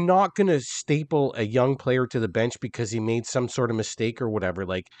 you're not going to staple a young player to the bench because he made some sort of mistake or whatever.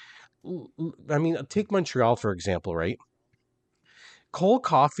 Like, I mean, take Montreal, for example, right? Cole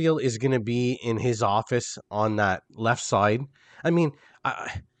Caulfield is going to be in his office on that left side. I mean,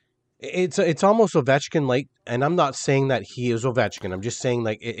 it's almost Ovechkin like, and I'm not saying that he is Ovechkin. I'm just saying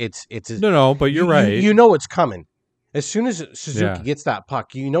like it's no, but you're right. You know it's coming. As soon as Suzuki gets that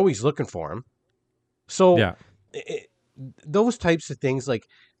puck, you know he's looking for him. So those types of things, like,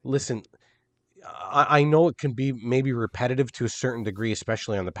 listen, I know it can be maybe repetitive to a certain degree,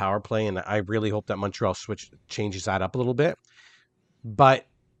 especially on the power play, and I really hope that Montreal changes that up a little bit. But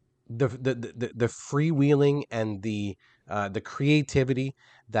the freewheeling and the creativity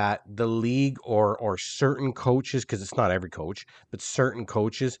that the league or certain coaches, because it's not every coach, but certain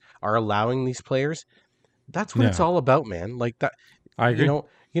coaches are allowing these players, that's what it's all about, man. Like that, I agree.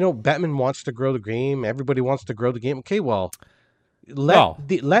 You know, Bettman wants to grow the game. Everybody wants to grow the game. Okay, well,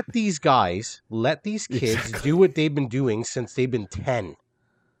 let these kids do what they've been doing since they've been 10.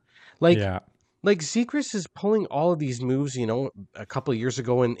 Like, Like Zegras is pulling all of these moves, a couple of years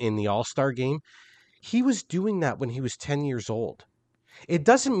ago in the All-Star game. He was doing that when he was 10 years old. It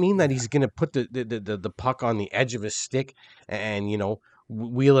doesn't mean that he's going to put the puck on the edge of his stick and,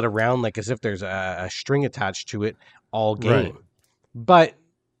 wheel it around like as if there's a string attached to it all game. Right. But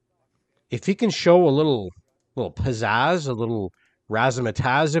if he can show a little pizzazz, a little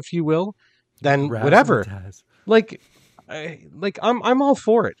razzmatazz, if you will, then whatever. I'm all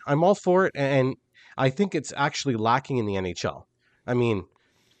for it. I'm all for it, and I think it's actually lacking in the NHL. I mean,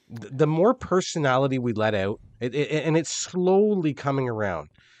 the more personality we let out, and it's slowly coming around.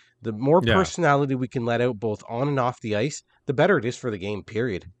 The more personality we can let out, both on and off the ice, the better it is for the game.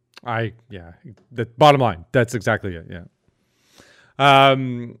 Period. The bottom line. That's exactly it. Yeah.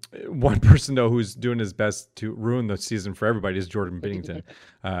 One person though who's doing his best to ruin the season for everybody is Jordan Binnington.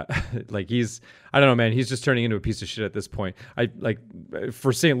 I don't know, man. He's just turning into a piece of shit at this point.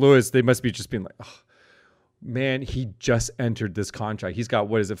 For St. Louis, they must be just being like, oh, man, he just entered this contract. He's got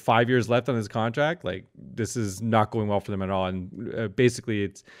 5 years left on his contract? Like, this is not going well for them at all. And basically,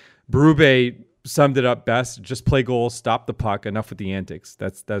 it's Berube summed it up best: just play goals, stop the puck, enough with the antics.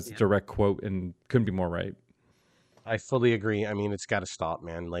 That's direct quote, and couldn't be more right. I fully agree. I mean, it's got to stop,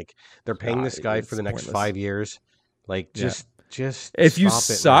 man. Like, they're paying this guy for the next 5 years. Like, just if you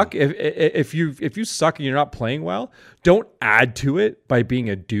suck, if you suck and you're not playing well, don't add to it by being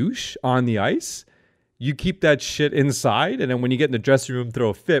a douche on the ice. You keep that shit inside, and then when you get in the dressing room, throw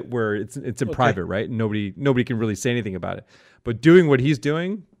a fit where it's in private, right? And nobody can really say anything about it. But doing what he's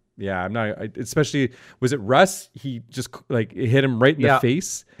doing, I'm not. Especially, was it Russ? He just hit him right in the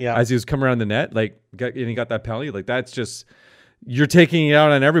face as he was coming around the net. And he got that penalty. Like, that's just, you're taking it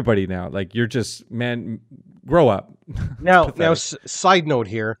out on everybody now. Like, you're just, man, grow up. Now, side note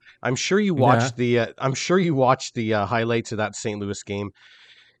here. I'm sure you watched the highlights of that St. Louis game.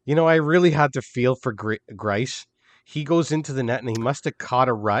 I really had to feel for Greiss. He goes into the net and he must have caught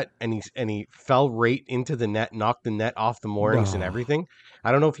a rut and he fell right into the net, knocked the net off the moorings and everything.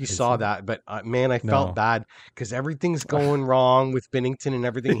 I don't know if you saw that, but man, I felt bad because everything's going wrong with Binnington and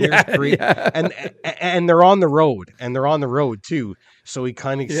everything. Here's Greiss, and they're on the road, too. So he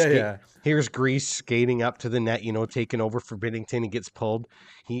kind of here's Greiss skating up to the net, taking over for Binnington. He gets pulled.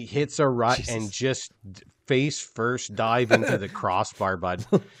 He hits a rut and just face first dive into the crossbar, bud.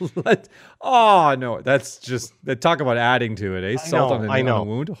 Oh no, that's just talk about adding to it, eh? Salt on a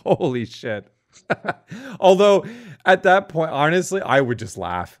wound. Holy shit. Although at that point, honestly, I would just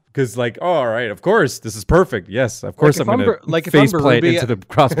laugh because, all right, of course, this is perfect. Yes, of course, I'm going to face plant into the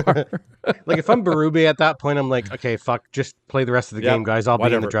crossbar. If I'm Berube at that point, I'm like, okay, fuck, just play the rest of the game, guys. I'll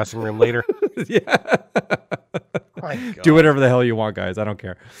be in the dressing room later. Do whatever the hell you want, guys. I don't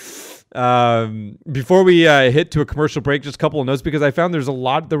care. Before we hit to a commercial break, just a couple of notes because I found there was a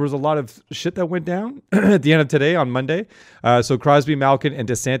lot of shit that went down at the end of today on Monday. So Crosby, Malkin, and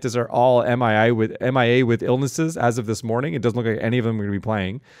DeSantis are all MIA with illnesses as of this morning. It doesn't look like any of them are going to be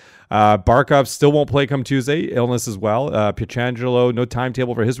playing. Barkov still won't play come Tuesday, illness as well. Pietrangelo, no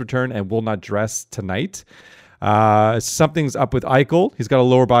timetable for his return and will not dress tonight. Something's up with Eichel. He's got a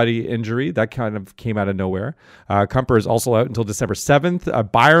lower body injury that kind of came out of nowhere. Kumper is also out until December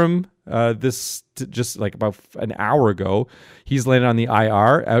 7th. Byram, just about an hour ago, he's landed on the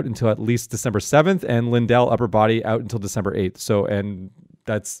IR, out until at least December 7th, and Lindell upper body out until December 8th. So, and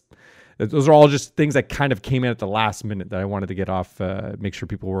those are all just things that kind of came in at the last minute that I wanted to get off, make sure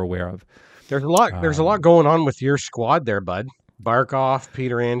people were aware of. There's a lot going on with your squad there, bud. Barkov,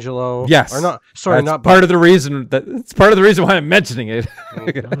 Pietrangelo. Yes. Or not. Sorry, not part of the reason it's part of the reason why I'm mentioning it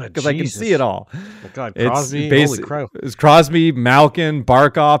because I can see it all. Oh, God, Crosby, holy crap! It's Crosby, Malkin,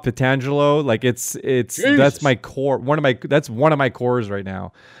 Barkov, Pietrangelo. That's my core. That's one of my cores right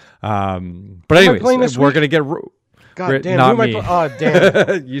now. But anyways, we're gonna get. God damn! Not me.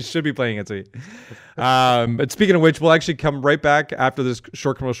 Damn! You should be playing it, sweet. But speaking of which, we'll actually come right back after this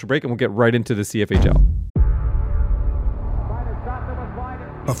short commercial break, and we'll get right into the CFHL.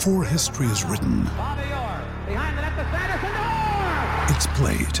 Before history is written, it's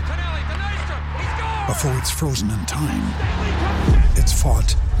played. Before it's frozen in time, it's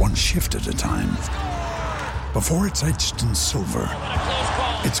fought one shift at a time. Before it's etched in silver,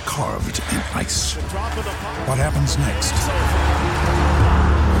 it's carved in ice. What happens next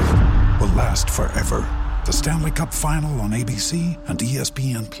will last forever. The Stanley Cup Final on ABC and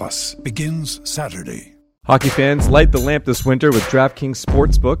ESPN Plus begins Saturday. Hockey fans, light the lamp this winter with DraftKings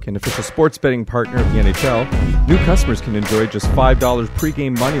Sportsbook, an official sports betting partner of the NHL. New customers can enjoy just $5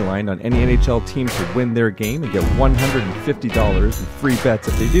 pregame moneyline on any NHL team to win their game and get $150 in free bets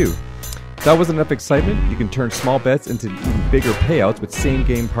if they do. If that wasn't enough excitement, you can turn small bets into even bigger payouts with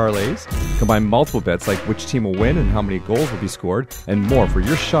same-game parlays, combine multiple bets like which team will win and how many goals will be scored, and more for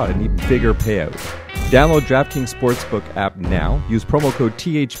your shot at an even bigger payout. Download DraftKings Sportsbook app now, use promo code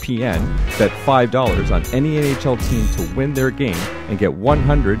THPN, bet $5 on any NHL team to win their game, and get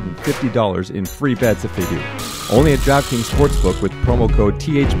 $150 in free bets if they do. Only at DraftKings Sportsbook with promo code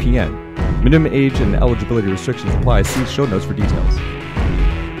THPN. Minimum age and eligibility restrictions apply. See show notes for details.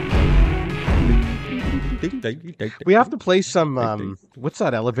 We have to play some, what's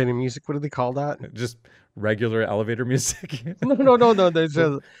that elevator music? What do they call that? Just regular elevator music.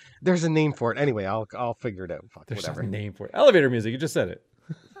 No. There's a name for it. Anyway, I'll figure it out. Fuck, There's whatever. a name for it. Elevator music. You just said it.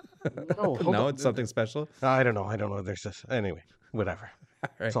 No, hold No, on. it's something special. I don't know. There's this. Anyway, whatever.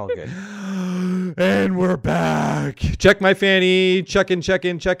 It's all good. And we're back. Check my fanny. Checking I my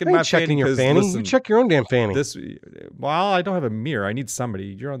ain't fanny. checking your 'cause fanny. listen, You check your own damn fanny. Well, I don't have a mirror. I need somebody.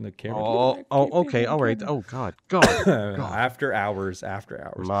 You're on the camera. Oh, okay. All right. Oh, God. After hours.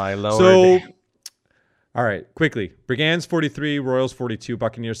 My lord. So, all right, quickly. Brigands 43, Royals 42,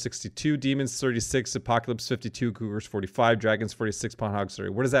 Buccaneers 62, Demons 36, Apocalypse 52, Cougars 45, Dragons 46, Pawns 30.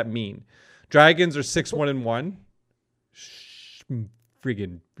 What does that mean? Dragons are 6-1-1.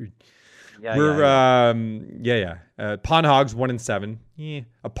 Friggin'. Pawn Hogs 1-7. Yeah.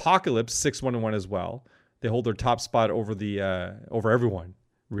 Apocalypse 6-1-1 as well. They hold their top spot over over everyone,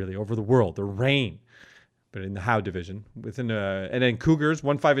 really, over the world. The reign, but in the Howe division. And then Cougars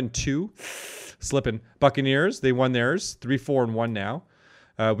 1-5-2, slipping. Buccaneers, they won theirs 3-4-1 now,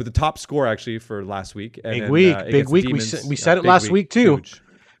 with the top score actually for last week. And Big then, week. against the Demons, We said it big last week too. Huge.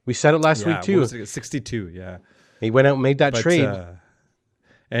 We said it last week What too. was it? 62. Yeah. He went out and made that trade.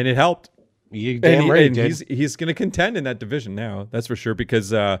 And it helped. You damn right, and he's going to contend in that division now. That's for sure.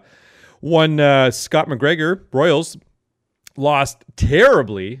 Because one Scott McGregor Royals lost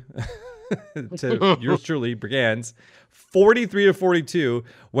terribly to yours truly Brigands, 43-42,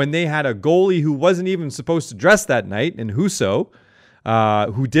 when they had a goalie who wasn't even supposed to dress that night in Husso,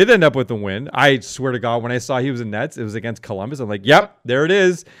 who did end up with the win. I swear to God, when I saw he was in nets, it was against Columbus. I'm like, yep, there it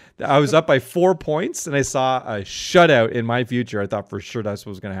is. I was up by 4 points, and I saw a shutout in my future. I thought for sure that's what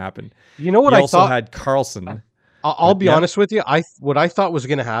was going to happen. You know what he I also thought? had Carlson. I'll be honest with you. What I thought was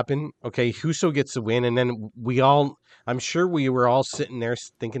going to happen. Okay, Husso gets the win, and then I'm sure we were all sitting there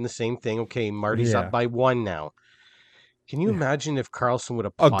thinking the same thing. Okay, Marty's up by 1 now. Can you imagine if Carlson would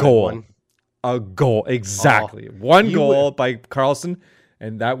have A potted goal. one? A goal, exactly. One goal by Carlson,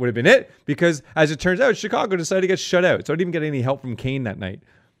 and that would have been it. Because as it turns out, Chicago decided to get shut out, so I didn't even get any help from Kane that night.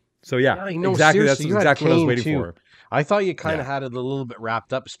 So exactly, that's you had exactly what I was Kane, waiting too. for. I thought you kind of had it a little bit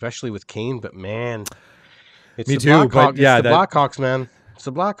wrapped up, especially with Kane. But man, it's Me the too, Blackhawks. but yeah, It's the Blackhawks, man. It's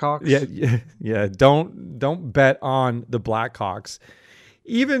the Blackhawks. Yeah. Don't bet on the Blackhawks,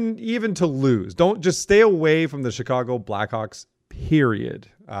 even to lose. Don't just stay away from the Chicago Blackhawks. Period.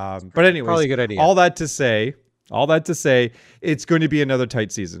 But anyways, Probably a good idea. All that to say, it's going to be another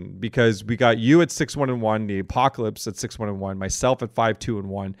tight season because we got you at 6-1-1, the Apocalypse at 6-1-1, myself at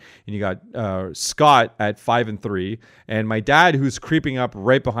 5-2-1, and you got Scott at 5-3, and my dad who's creeping up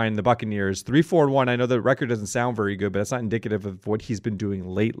right behind the Buccaneers 3-4-1. I know the record doesn't sound very good, but that's not indicative of what he's been doing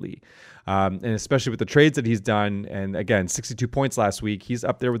lately, and especially with the trades that he's done. And again, 62 points last week. He's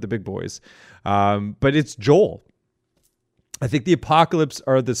up there with the big boys. But it's Joel. I think the Apocalypse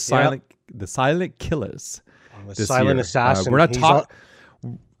are the silent killers. The silent year. assassin. We're not talking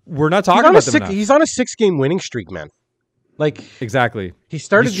about them enough. He's on a 6-game winning streak, man. Like Exactly. he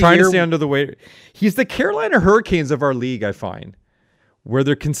started He's the trying year to stay under the weight. He's the Carolina Hurricanes of our league, I find, where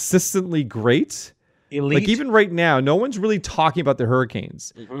they're consistently great. elite. Like even right now, no one's really talking about the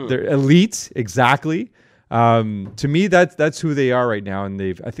Hurricanes. They're elite, exactly. To me, that's who they are right now, and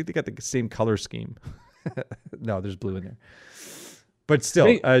I think they got the same color scheme. No, there's blue in there. But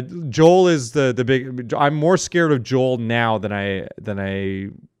still, Joel is the big. I'm more scared of Joel now than I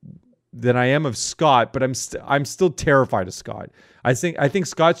am of Scott. But I'm still terrified of Scott. I think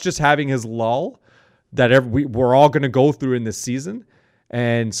Scott's just having his lull that we're all going to go through in this season,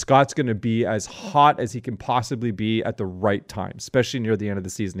 and Scott's going to be as hot as he can possibly be at the right time, especially near the end of the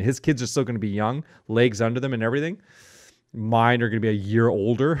season. His kids are still going to be young, legs under them, and everything. Mine are going to be a year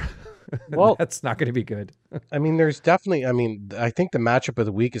older. Well, that's not going to be good. I mean, there's definitely. I mean, I think the matchup of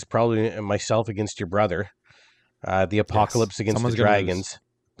the week is probably myself against your brother, the Apocalypse against the Dragons.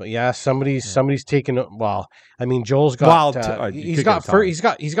 But yeah, somebody's taking. Well, I mean, Joel's got. He's got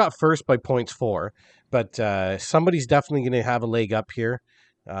first by 0.4, but somebody's definitely going to have a leg up here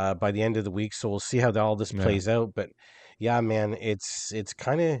by the end of the week. So we'll see how all this plays out. But yeah, man, it's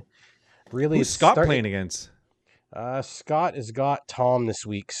kind of really. Who's Scott playing against? Scott has got Tom this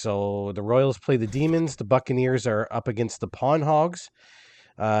week. So the Royals play the Demons. The Buccaneers are up against the Pawn Hogs.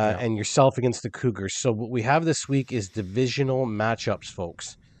 And yourself against the Cougars. So what we have this week is divisional matchups,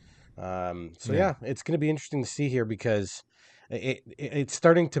 folks. Yeah, it's going to be interesting to see here because it's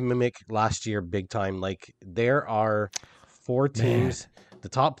starting to mimic last year big time. Like there are 4 teams. The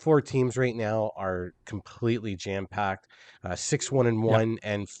top 4 teams right now are completely jam-packed. 6-1-1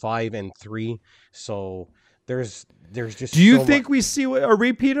 and 5-3. So there's just. Do you think we see a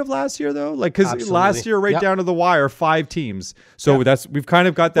repeat of last year though? Like because last year, down to the wire, 5 teams. So we've kind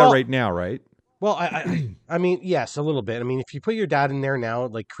of got that right now, right? Well, I mean, yes, a little bit. I mean, if you put your dad in there now,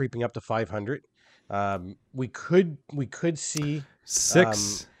 like creeping up to 500, we could see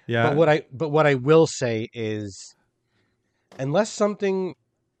 6. Yeah. But what I will say is, unless something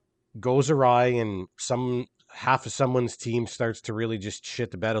goes awry and half of someone's team starts to really just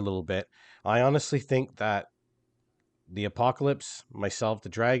shit the bed a little bit, I honestly think that the Apocalypse, myself, the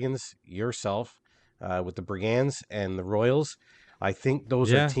Dragons, yourself, with the Brigands and the Royals, I think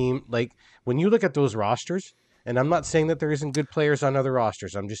those are team, like when you look at those rosters, and I'm not saying that there isn't good players on other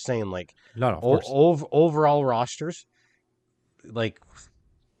rosters. I'm just saying like overall rosters, like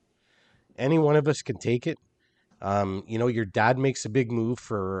any one of us can take it. Your dad makes a big move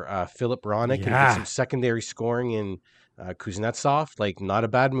for Philip Bronick and get some secondary scoring in Kuznetsov, like not a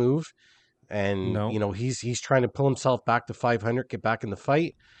bad move. And he's trying to pull himself back to 500, get back in the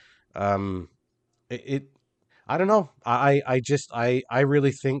fight. I don't know. I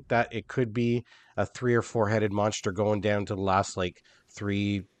really think that it could be a 3 or 4 headed monster going down to the last like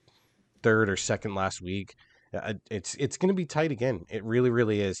third or second last week. It's going to be tight again. It really,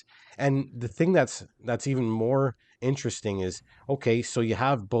 really is. And the thing that's even more interesting is, okay, so you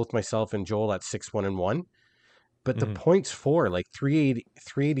have both myself and Joel at 6-1-1, but the points for like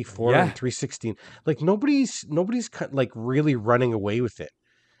 384 and 316, like nobody's like really running away with it.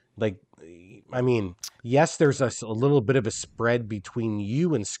 Like, I mean, yes, there's a little bit of a spread between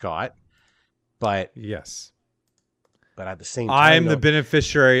you and Scott, but yes. But at the same time, I'm the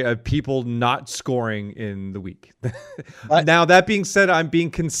beneficiary of people not scoring in the week. Now, that being said, I'm being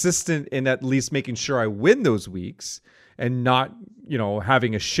consistent in at least making sure I win those weeks and not,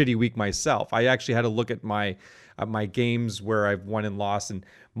 having a shitty week myself. I actually had to look at my games where I've won and lost, and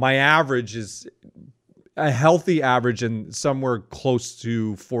my average is a healthy average and somewhere close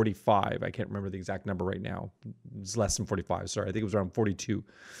to 45. I can't remember the exact number right now. It's less than 45. Sorry. I think it was around 42.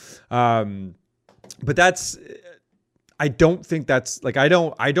 But I don't think that's like, I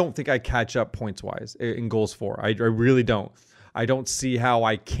don't think I catch up points wise in goals for. I really don't. I don't see how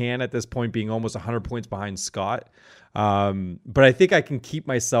I can at this point, being almost 100 points behind Scott. But I think I can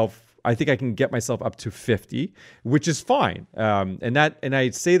I can get myself up to 50, which is fine. And I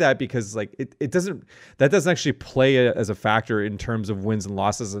say that because like that doesn't actually play as a factor in terms of wins and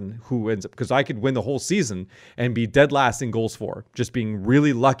losses and who ends up, because I could win the whole season and be dead last in goals for, just being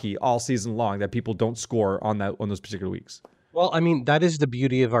really lucky all season long that people don't score on those particular weeks. Well, I mean, that is the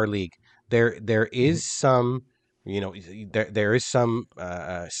beauty of our league. There is some, there is some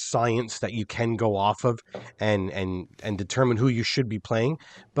science that you can go off of and determine who you should be playing,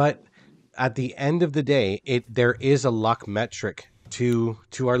 but at the end of the day, there is a luck metric to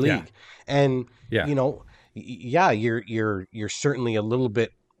our league, and you're certainly a little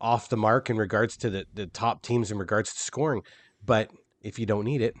bit off the mark in regards to the top teams in regards to scoring, but if you don't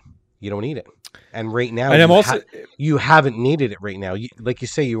need it, you don't need it. And right now, and you haven't needed it right now. Like you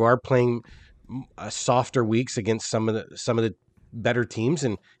say, you are playing softer weeks against some of the better teams,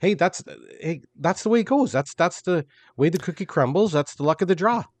 and hey, that's the way it goes. That's the way the cookie crumbles. That's the luck of the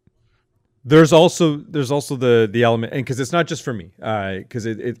draw. There's also the element, and because it's not just for me, because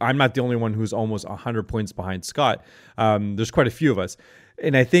I'm not the only one who's almost 100 points behind Scott. There's quite a few of us,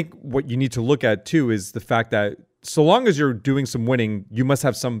 and I think what you need to look at too is the fact that so long as you're doing some winning, you must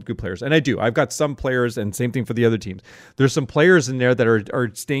have some good players, and I do. I've got some players, and same thing for the other teams. There's some players in there that are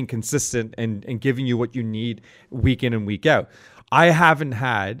staying consistent and giving you what you need week in and week out. I haven't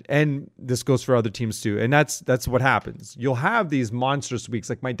had, and this goes for other teams too, and that's what happens. You'll have these monstrous weeks,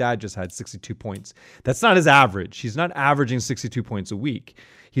 like my dad just had 62 points. That's not his average. He's not averaging 62 points a week.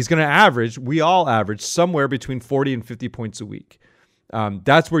 He's going to average, we all average, somewhere between 40 and 50 points a week.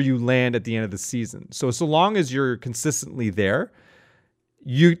 That's where you land at the end of the season. So long as you're consistently there,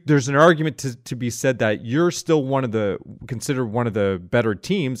 there's an argument to be said that you're still considered one of the better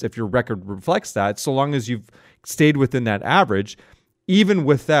teams if your record reflects that, so long as you've stayed within that average, even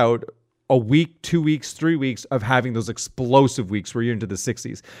without a week, 2 weeks, 3 weeks of having those explosive weeks where you're into the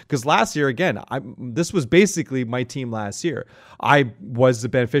 60s. Because last year, again, this was basically my team last year. I was the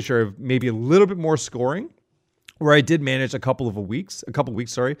beneficiary of maybe a little bit more scoring where I did manage a couple weeks,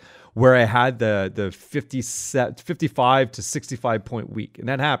 where I had the 55 to 65 point week, and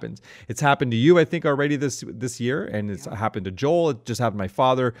that happens. It's happened to you, I think, already this year, and it's happened to Joel. It just happened to my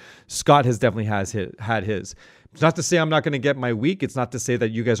father. Scott has definitely had his. It's not to say I'm not going to get my week. It's not to say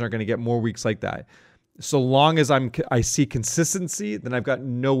that you guys aren't going to get more weeks like that. So long as I see consistency, then I've got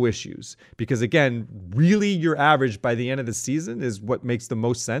no issues. Because again, really your average by the end of the season is what makes the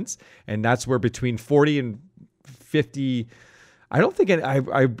most sense, and that's where between 40 and 50. I don't think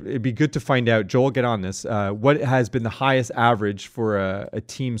it'd be good to find out. Joel, get on this. What has been the highest average for a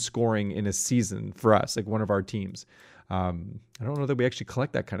team scoring in a season for us, like one of our teams? I don't know that we actually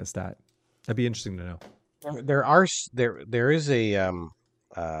collect that kind of stat. That'd be interesting to know. There is a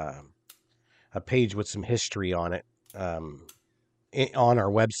page with some history on it on our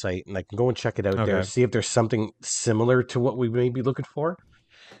website, and I can go and check it out there, see if there's something similar to what we may be looking for.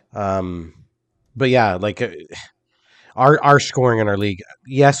 But yeah, like our scoring in our league,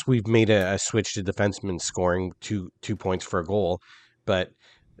 yes, we've made a switch to defensemen scoring two points for a goal, but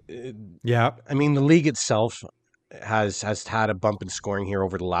yeah, I mean the league itself has had a bump in scoring here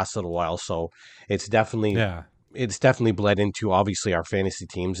over the last little while, so it's definitely bled into obviously our fantasy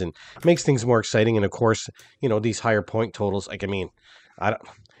teams and makes things more exciting. And of course, these higher point totals. Like, I mean,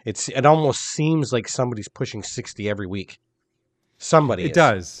 it almost seems like somebody's pushing 60 every week. Somebody it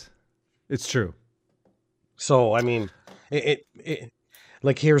does. It's true. So I mean, it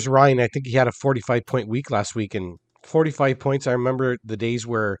like here's Ryan. I think he had a 45 point week last week, and 45 points. I remember the days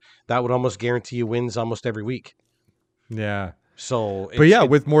where that would almost guarantee you wins almost every week. Yeah. So,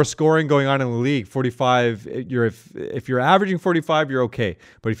 with more scoring going on in the league, 45. If you're averaging 45, you're okay.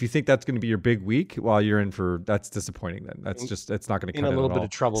 But if you think that's going to be your big week, well, you're in for that's disappointing. Then it's not going to cut in a little bit of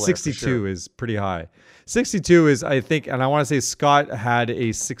trouble. 62 is pretty high. 62 is, I think, and I want to say Scott had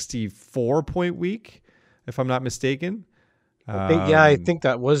a 64 point week, if I'm not mistaken. I think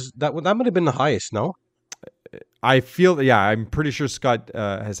that might have been the highest. No. I feel, I'm pretty sure Scott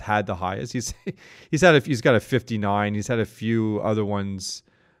has had the highest. He's got a 59. He's had a few other ones.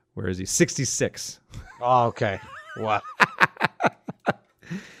 Where is he? 66. Oh, okay. Wow.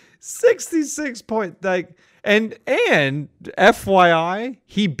 66 point, and FYI,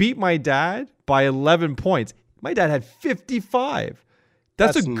 he beat my dad by 11 points. My dad had 55.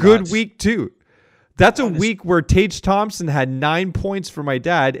 That's a good week too. That's a week where Tage Thompson had 9 points for my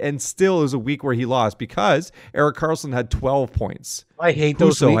dad, and still is a week where he lost because Erik Karlsson had 12 points. I hate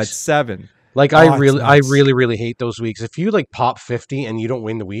those Husso weeks. had 7. Like, I really hate those weeks. If you like pop 50 and you don't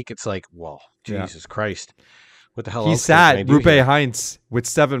win the week, it's like, whoa, Jesus Christ. What the hell he else sat Rupe Heinz with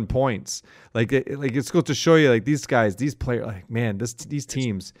 7 points. It's good to show you, like, these guys, these players, like, man, these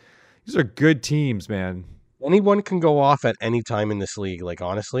teams, these are good teams, man. Anyone can go off at any time in this league, like,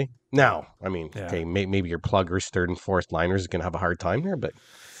 honestly. Now, I mean, okay, maybe your pluggers, third and fourth liners are going to have a hard time here, but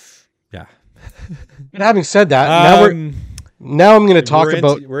yeah. But having said that, now I'm going to talk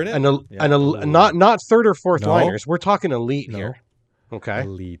about not third or fourth liners. We're talking elite here. Okay.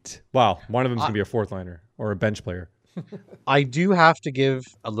 Elite. Wow. One of them's going to be a fourth liner or a bench player. I do have to give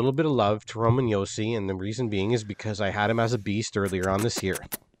a little bit of love to Roman Josi, and the reason being is because I had him as a beast earlier on this year.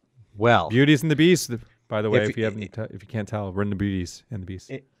 Well, Beauties and the Beast. By the way, if you can't tell, we're in the Beauties and the Beast.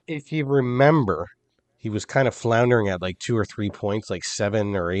 If you remember, he was kind of floundering at like 2 or 3 points, like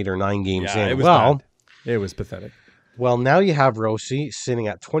 7 or 8 or 9 games in. It was bad. It was pathetic. Well, now you have Rossi sitting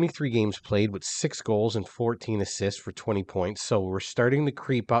at 23 games played with 6 goals and 14 assists for 20 points. So we're starting to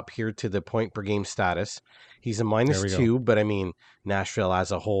creep up here to the point per game status. He's a -2, but I mean, Nashville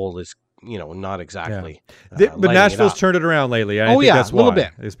as a whole is, not exactly. But Nashville's turned it around lately. I think that's a little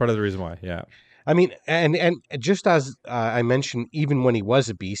bit. It's part of the reason why. Yeah. I mean, and just as I mentioned, even when he was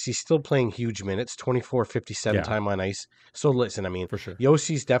a beast, he's still playing huge minutes, 24, 57 time on ice. So listen, I mean, for sure,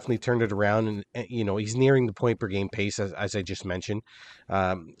 Yossi's definitely turned it around, and he's nearing the point per game pace as I just mentioned.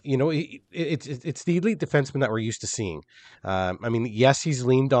 It's the elite defenseman that we're used to seeing. I mean, yes, he's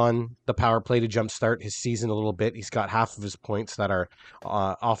leaned on the power play to jumpstart his season a little bit. He's got half of his points that are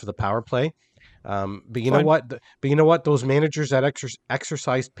off of the power play. But you know what? Those managers that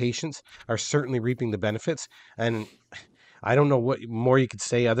exercise patience are certainly reaping the benefits. And I don't know what more you could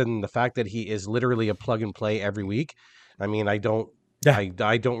say other than the fact that he is literally a plug and play every week. I mean, I don't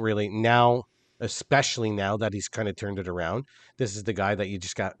really now, especially now that he's kind of turned it around. This is the guy that you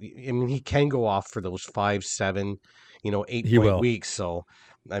just got. I mean, he can go off for those 5, 7, 8-point weeks. So,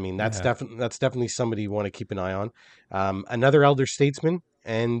 I mean, that's definitely somebody you want to keep an eye on. Another elder statesman,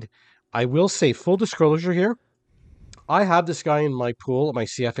 and I will say, full disclosure here, I have this guy in my pool, my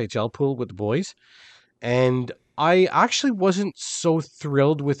CFHL pool with the boys, and I actually wasn't so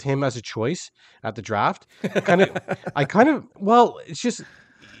thrilled with him as a choice at the draft. Well, it's just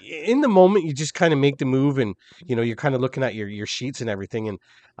in the moment you just kind of make the move, and you're kind of looking at your sheets and everything, and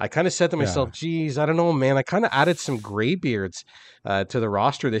I kind of said to myself, Yeah. geez, I don't know, man. I kind of added some graybeards to the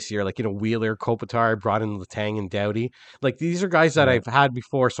roster this year, like Wheeler, Kopitar, brought in Letang and Doughty. Like these are guys that Yeah. I've had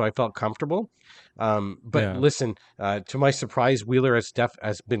before, so I felt comfortable. But Yeah. listen, to my surprise, Wheeler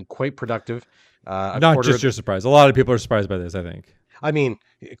has been quite productive. A Not quarter just your surprise. A lot of people are surprised by this, I think. I mean,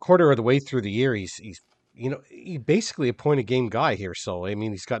 a quarter of the way through the year, he's basically a point a game guy here. So I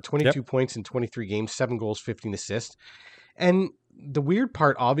mean, he's got 22 Yep. points in 23 games, 7 goals, 15 assists. And the weird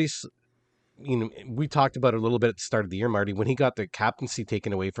part, obviously, we talked about it a little bit at the start of the year, Marty, when he got the captaincy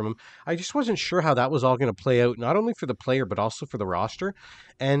taken away from him. I just wasn't sure how that was all going to play out, not only for the player but also for the roster.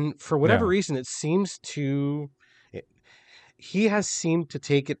 And for whatever Yeah. reason, he has seemed to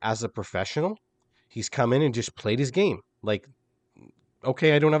take it as a professional. He's come in and just played his game. Like,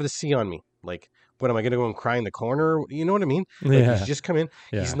 okay, I don't have the C on me. Like, what am I going to go and cry in the corner? You know what I mean? Like, Yeah. he's just come in.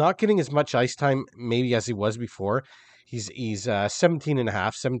 Yeah. He's not getting as much ice time maybe as he was before. He's 17 and a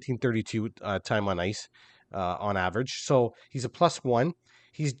half, 1732 time on ice on average. So he's a +1.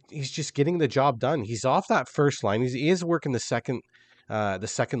 He's just getting the job done. He's off that first line. He is working the second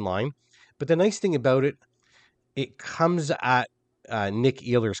line. But the nice thing about it comes at Nick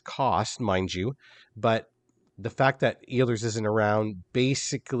Ehlers' cost, mind you. But the fact that Ehlers isn't around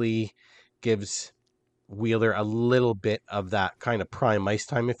basically gives Wheeler a little bit of that kind of prime ice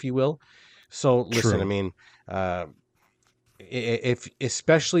time, if you will. So listen, True. I mean,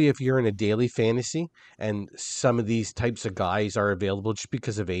 especially if you're in a daily fantasy and some of these types of guys are available just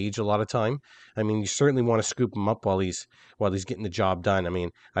because of age a lot of time, I mean, you certainly want to scoop him up while he's getting the job done. I mean,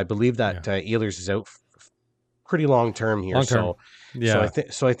 I believe that Ehlers is out pretty long term here. Long term. So Yeah.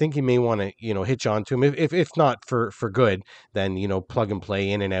 so I think you may want to hitch on to him if not for good, then plug and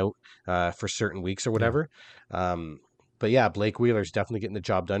play in and out for certain weeks or whatever. But yeah, Blake Wheeler's definitely getting the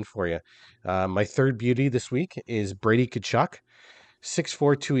job done for you. My third beauty this week is Brady Tkachuk,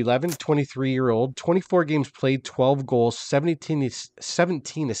 6'4", 211, 23-year-old, 24 games played, 12 goals, 17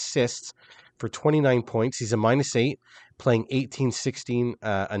 assists for 29 points. He's a -8, playing 18-16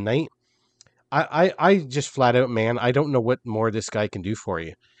 a night. I just flat out, man, I don't know what more this guy can do for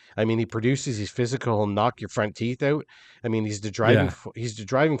you. I mean, he produces, he's physical, he'll knock your front teeth out. I mean, he's the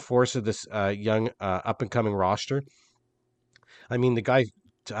driving force of this young up and coming roster. I mean, the guy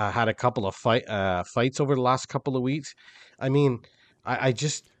had a couple of fights over the last couple of weeks. I mean, I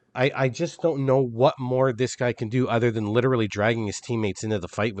just don't know what more this guy can do other than literally dragging his teammates into the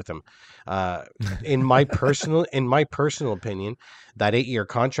fight with him. In my personal opinion, that 8-year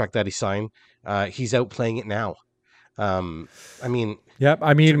contract that he signed, he's outplaying it now. I mean, Yep.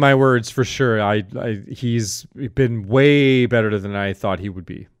 I mean, my words for sure. He's been way better than I thought he would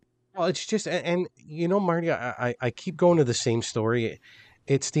be. well, it's just, and Marty, I keep going to the same story.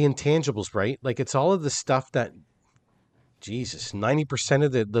 It's the intangibles, right? Like it's all of the stuff that, Jesus, 90%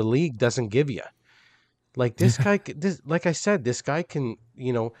 of the league doesn't give you. Like this guy, like I said, this guy can,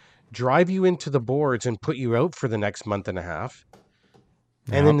 drive you into the boards and put you out for the next month and a half.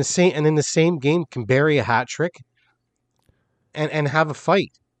 And in the same game can bury a hat trick and have a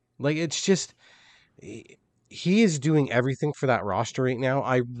fight. Like it's just, he is doing everything for that roster right now.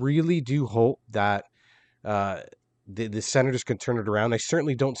 I really do hope that the Senators can turn it around. I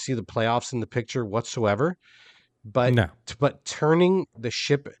certainly don't see the playoffs in the picture whatsoever. But No. but turning the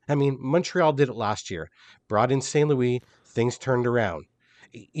ship, I mean, Montreal did it last year. Brought in St. Louis, things turned around.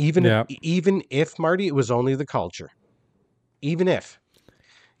 Even if Marty, it was only the culture. Even if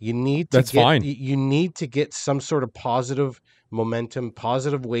you need to fine. You need to get some sort of positive momentum,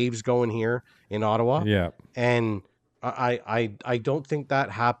 positive waves going here in Ottawa. Yeah. And I don't think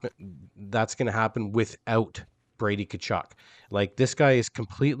that's going to happen without Brady Tkachuk. Like this guy is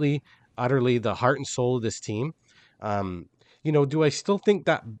completely, utterly the heart and soul of this team. Do I still think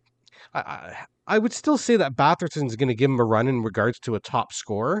that I would still say that Batherson's going to give him a run in regards to a top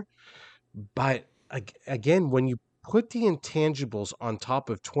scorer, but again, when you put the intangibles on top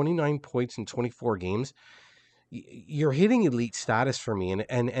of 29 points in 24 games, you're hitting elite status for me,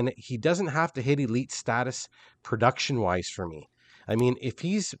 and he doesn't have to hit elite status production wise for me. I mean, if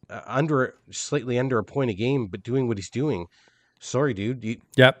he's slightly under a point a game, but doing what he's doing, sorry, dude.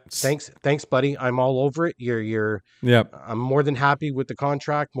 Yep. Thanks, buddy. I'm all over it. Yep. I'm more than happy with the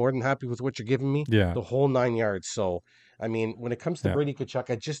contract, more than happy with what you're giving me. Yeah. The whole 9 yards. So, I mean, when it comes to Brady Tkachuk,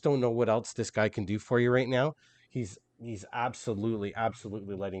 I just don't know what else this guy can do for you right now. He's absolutely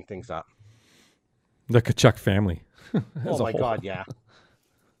lighting things up. The Tkachuk family. Oh my God, yeah.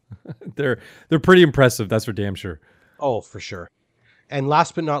 They're pretty impressive. That's for damn sure. Oh, for sure. And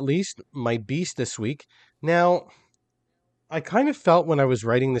last but not least, my beast this week. Now, I kind of felt when I was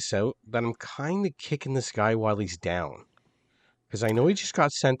writing this out that I'm kind of kicking this guy while he's down. Because I know he just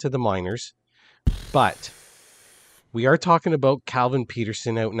got sent to the minors. But we are talking about Calvin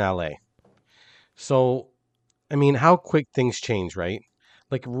Peterson out in LA. So, I mean, how quick things change, right?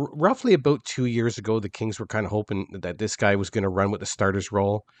 Like roughly about 2 years ago, the Kings were kind of hoping that this guy was going to run with the starter's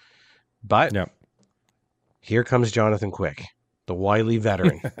role. But here comes Jonathan Quick, the wily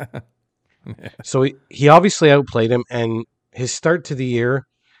veteran. So he obviously outplayed him, and his start to the year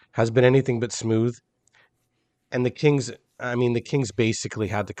has been anything but smooth. And the Kings basically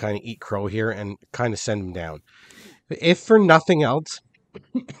had to kind of eat crow here and kind of send him down. If for nothing else,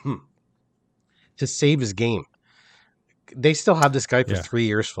 to save his game. They still have this guy for 3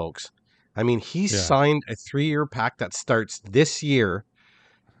 years, folks. I mean, he's signed a 3-year pact that starts this year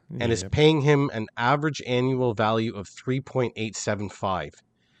and is paying him an average annual value of $3.875.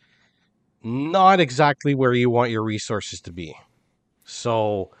 Not exactly where you want your resources to be.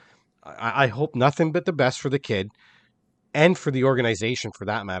 So I hope nothing but the best for the kid and for the organization for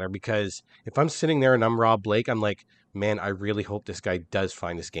that matter, because if I'm sitting there and I'm Rob Blake, I'm like, man, I really hope this guy does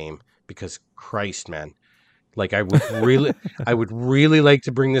find his game, because Christ, man. Like I would really like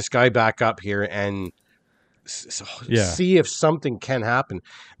to bring this guy back up here and see if something can happen.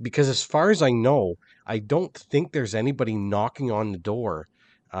 Because as far as I know, I don't think there's anybody knocking on the door,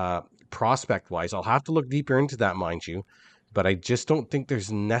 prospect-wise. I'll have to look deeper into that, mind you. But I just don't think there's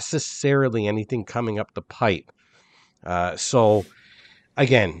necessarily anything coming up the pipe. So,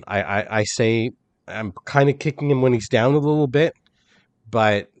 again, I say I'm kind of kicking him when he's down a little bit.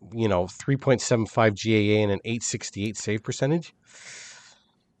 But, 3.75 GAA and an 868 save percentage.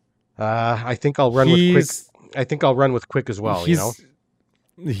 I think I'll run with Quick. I think I'll run with Quick as well,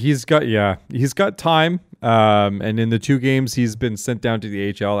 He's got time. And in the 2 games, he's been sent down to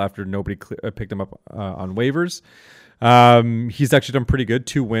the AHL after nobody picked him up on waivers. He's actually done pretty good.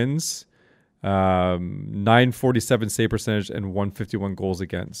 2 wins, 947 save percentage, and 151 goals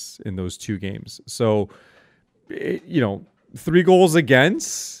against in those 2 games. So, 3 goals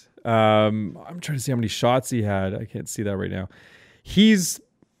against. I'm trying to see how many shots he had. I can't see that right now.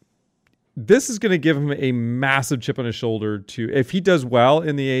 This is going to give him a massive chip on his shoulder if he does well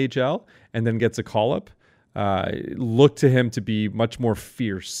in the AHL and then gets a call up, look to him to be much more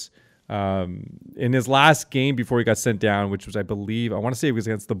fierce. In his last game before he got sent down, which was, I want to say it was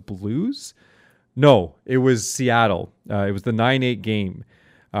against the Blues. No, it was Seattle. It was the 9-8 game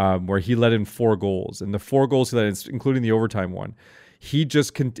where he let in 4 goals. And the 4 goals he let in, including the overtime one, he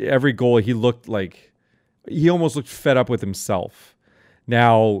just, every goal, he looked like, he almost looked fed up with himself.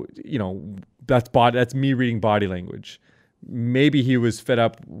 Now, that's me reading body language. Maybe he was fed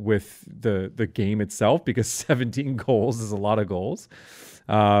up with the game itself, because 17 goals is a lot of goals.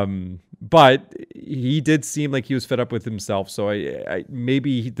 But he did seem like he was fed up with himself. So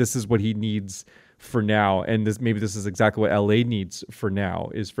maybe this is what he needs for now. And maybe this is exactly what LA needs for now,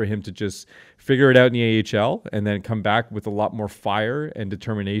 is for him to just figure it out in the AHL and then come back with a lot more fire and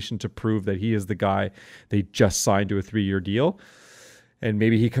determination to prove that he is the guy they just signed to a 3-year deal. And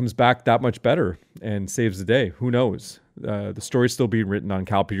maybe he comes back that much better and saves the day. Who knows? The story's still being written on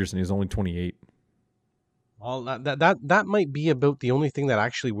Cal Peterson. He's only 28. Well, that might be about the only thing that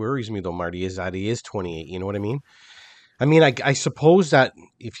actually worries me, though, Marty, is that he is 28. You know what I mean? I suppose that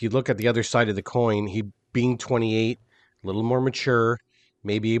if you look at the other side of the coin, he being 28, a little more mature,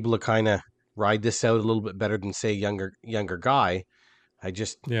 maybe able to kind of ride this out a little bit better than, say, younger guy. I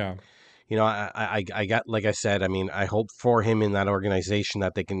got, like I said, I hope for him in that organization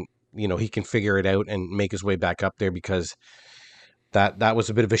that they can, he can figure it out and make his way back up there, because that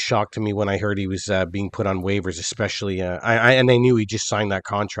was a bit of a shock to me when I heard he was being put on waivers, especially. I knew he just signed that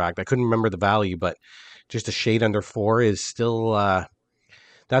contract. I couldn't remember the value, but just a shade under 4 is still,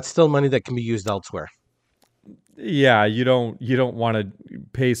 that's still money that can be used elsewhere. Yeah, you don't want to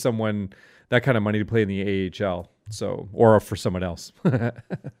pay someone that kind of money to play in the AHL, or for someone else.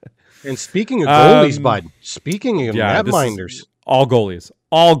 And speaking of goalies, bud, speaking of netminders, all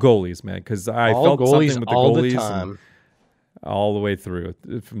goalies, man, because I felt something with the goalies all the way through,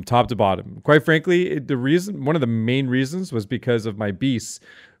 from top to bottom. Quite frankly, one of the main reasons was because of my beast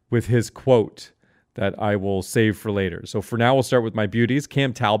with his quote that I will save for later. So for now, we'll start with my beauties.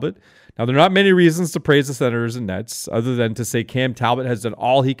 Cam Talbot. Now, there are not many reasons to praise the Senators and Nets other than to say Cam Talbot has done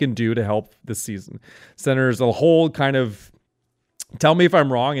all he can do to help this season. Senators, a whole kind of, tell me if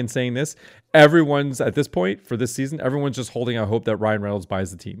I'm wrong in saying this, everyone's, at this point for this season, everyone's just holding out hope that Ryan Reynolds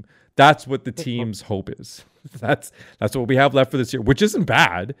buys the team. That's what the team's hope is. that's what we have left for this year, which isn't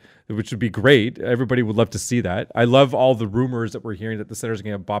bad, which would be great. Everybody would love to see that. I love all the rumors that we're hearing that the Senators are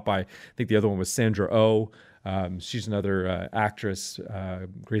going to get bought by, I think the other one was Sandra Oh. She's another actress,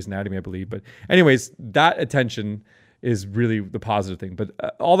 Grey's Anatomy, I believe. But anyways, that attention is really the positive thing. But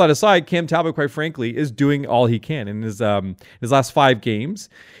all that aside, Cam Talbot, quite frankly, is doing all he can. In his last 5 games,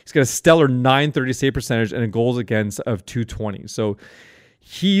 he's got a stellar .930 save percentage and a goals against of .220. So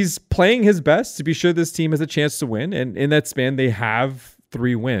he's playing his best to be sure this team has a chance to win. And in that span, they have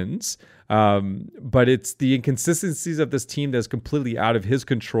 3 wins. But it's the inconsistencies of this team that's completely out of his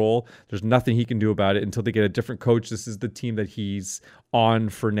control. There's nothing he can do about it until they get a different coach. This is the team that he's on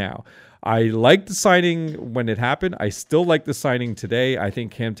for now. I liked the signing when it happened. I still like the signing today. I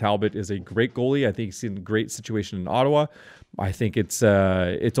think Cam Talbot is a great goalie. I think he's in a great situation in Ottawa. I think it's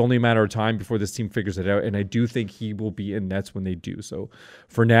only a matter of time before this team figures it out. And I do think he will be in nets when they do. So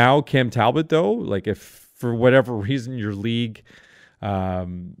for now, Cam Talbot, though, like if for whatever reason your league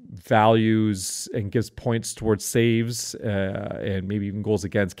values and gives points towards saves and maybe even goals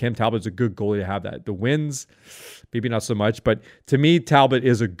against, Cam Talbot's a good goalie to have that. The wins, maybe not so much, but to me, Talbot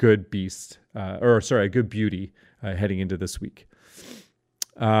is a good beast, a good beauty heading into this week.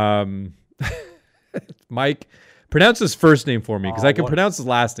 Mike, pronounce his first name for me because I can pronounce his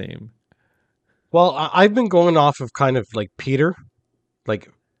last name. Well, I've been going off of kind of like Peter.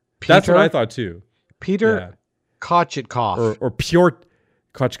 That's what I thought too. Peter Kochetkov. Or Pyotr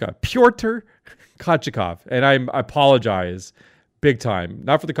Kochetkov. And I apologize big time.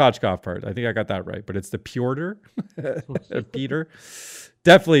 Not for the Kochetkov part. I think I got that right. But it's the Pyotr. Peter.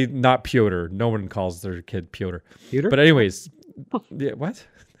 Definitely not Pyotr. No one calls their kid Pyotr. Peter? But anyways. Yeah, what?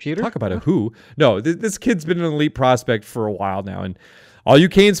 Peter? Talk about a who. No, this kid's been an elite prospect for a while now. And all you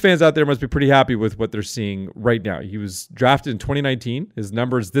Canes fans out there must be pretty happy with what they're seeing right now. He was drafted in 2019. His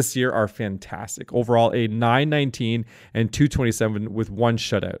numbers this year are fantastic. Overall, a .919 and .227 with 1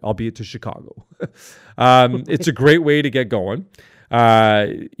 shutout, albeit to Chicago. It's a great way to get going.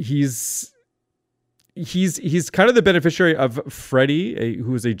 He's kind of the beneficiary of Freddie,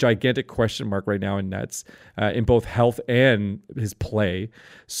 who is a gigantic question mark right now in nets, in both health and his play.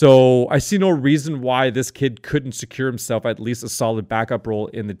 So I see no reason why this kid couldn't secure himself at least a solid backup role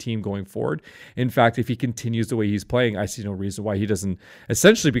in the team going forward. In fact, if he continues the way he's playing, I see no reason why he doesn't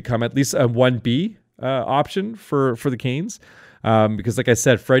essentially become at least a 1B option for the Canes. Because like I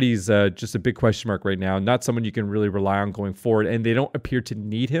said, Freddie's just a big question mark right now, not someone you can really rely on going forward, and they don't appear to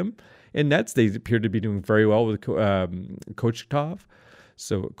need him in nets. They appear to be doing very well with Kochetkov.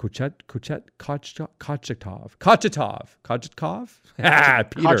 So Kochetkov.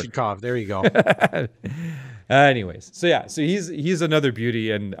 Peter. Kochetkov. There you go. Anyways, so he's another beauty,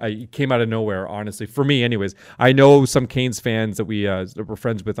 and he came out of nowhere, honestly, for me. Anyways, I know some Canes fans that we're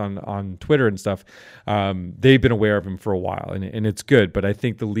friends with on Twitter and stuff. They've been aware of him for a while, and it's good. But I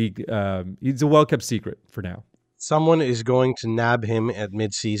think the league, he's a well-kept secret for now. Someone is going to nab him at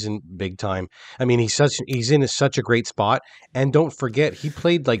midseason big time. I mean, he's in such a great spot. And don't forget, he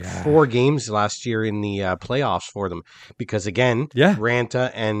played 4 games last year in the playoffs for them because, again, Ranta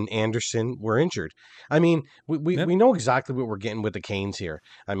and Anderson were injured. I mean, we know exactly what we're getting with the Canes here.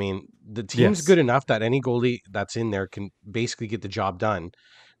 I mean, the team's good enough that any goalie that's in there can basically get the job done.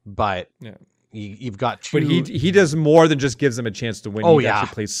 But you've got 2. But he does more than just gives them a chance to win. He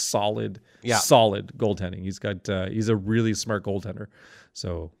actually plays solid goaltending. He's a really smart goaltender.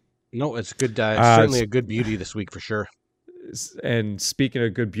 So no, it's good. It's certainly a good beauty this week for sure. And speaking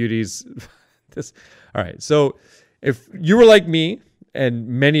of good beauties, all right. So if you were like me and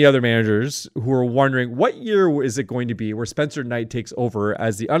many other managers who are wondering what year is it going to be where Spencer Knight takes over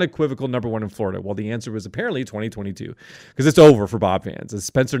as the unequivocal number 1 in Florida? Well, the answer was apparently 2022 because it's over for Bob fans. As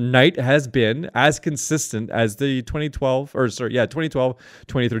Spencer Knight has been as consistent as the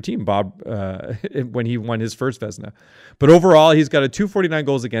 2012-2013 Bob when he won his first Vezina. But overall, he's got a .249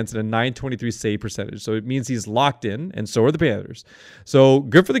 goals against and a .923 save percentage. So it means he's locked in, and so are the Panthers. So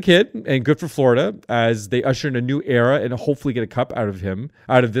good for the kid and good for Florida as they usher in a new era and hopefully get a cup out of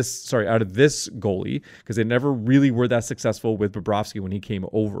this goalie, because they never really were that successful with Bobrovsky when he came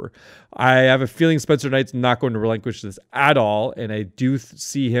over. I have a feeling Spencer Knight's not going to relinquish this at all, and I do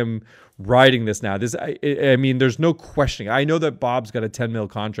see him riding this now. I mean, there's no questioning. I know that Bob's got a $10 million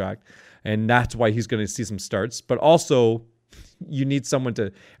contract, and that's why he's going to see some starts, but also you need someone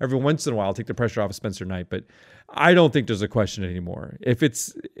to every once in a while take the pressure off of Spencer Knight. But I don't think there's a question anymore. If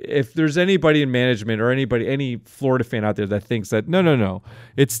there's anybody in management or any Florida fan out there that thinks that no,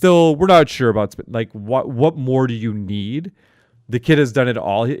 it's still, we're not sure about, like, what more do you need? The kid has done it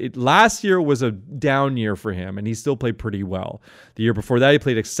all. Last year was a down year for him, and he still played pretty well. The year before that, he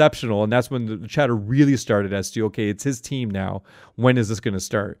played exceptional, and that's when the chatter really started as to, okay, it's his team now. When is this going to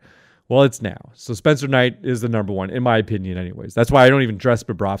start? Well, it's now. So Spencer Knight is the number one, in my opinion anyways. That's why I don't even dress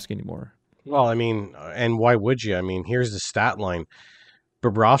Bobrovsky anymore. Well, I mean, and why would you? I mean, here's the stat line.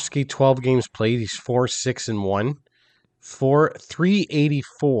 Bobrovsky, 12 games played. He's 4-6-1,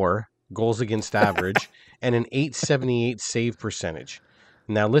 384 goals against average, and an 878 save percentage.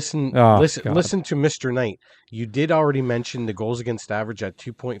 Now listen to Mr. Knight. You did already mention the goals against average at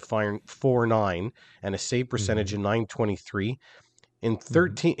 2.49 and a save percentage in 923. In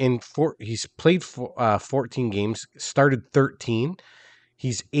 13 he's played 14 games, started 13.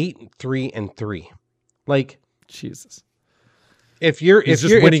 He's 8-3-3. Like, Jesus. He's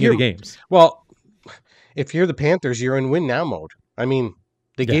just winning the games. Well, if you're the Panthers, you're in win now mode. I mean,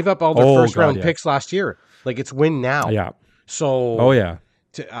 they gave up all their first round picks last year. Like, it's win now. Yeah. So.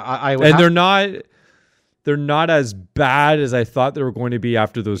 They're not as bad as I thought they were going to be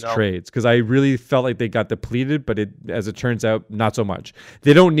after those trades, because I really felt like they got depleted, but as it turns out, not so much.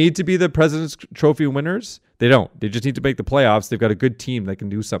 They don't need to be the President's Trophy winners. They don't. They just need to make the playoffs. They've got a good team that can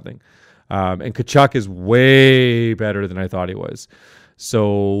do something. And Tkachuk is way better than I thought he was.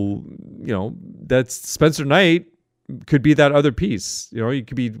 So, that's Spencer Knight could be that other piece. You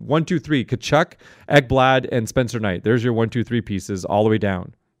could be 1, 2, 3, Tkachuk, Ekblad, and Spencer Knight. There's your 1, 2, 3 pieces all the way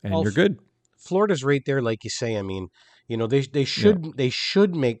down, and you're good. Florida's right there, like you say. I mean, they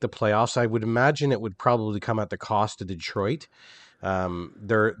should make the playoffs. I would imagine it would probably come at the cost of Detroit.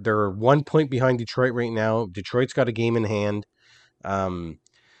 They're 1 point behind Detroit right now. Detroit's got a game in hand.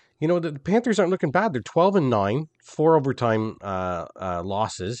 The Panthers aren't looking bad. They're 12-9, 4 overtime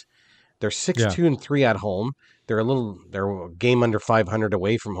losses. They're 6-2-3 at home. They're a game under 500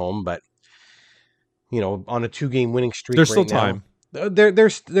 away from home, but on a 2-game winning streak. There's still time.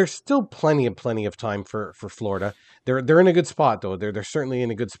 There's still plenty of time for Florida. They're in a good spot though. They're certainly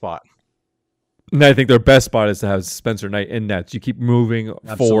in a good spot. And I think their best spot is to have Spencer Knight in nets. You keep moving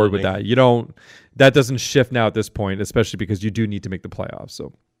forward with that. That doesn't shift now at this point, especially because you do need to make the playoffs.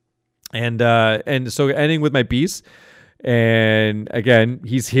 So, and so ending with my beast, and again,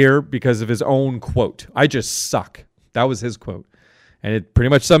 he's here because of his own quote. I just suck. That was his quote, and it pretty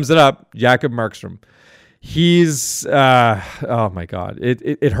much sums it up. Jacob Markstrom. He's oh my God.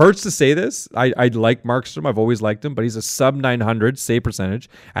 It hurts to say this. I like Markstrom. I've always liked him, but he's a sub 900 save percentage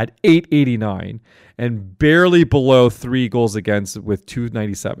at 889 and barely below 3 goals against with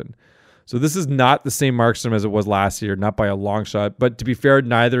 297. So this is not the same Markstrom as it was last year, not by a long shot. But to be fair,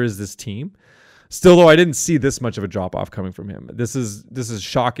 neither is this team. Still, though, I didn't see this much of a drop off coming from him. This is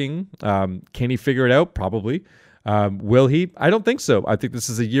shocking. Can he figure it out? Probably. Will he? I don't think so. I think this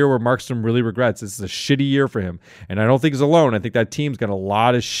is a year where Markstrom really regrets. This is a shitty year for him, and I don't think he's alone. I think that team's got a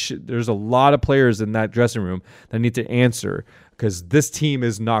lot of there's a lot of players in that dressing room that need to answer, because this team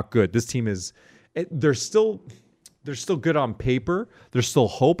is not good. This team is they're still good on paper. There's still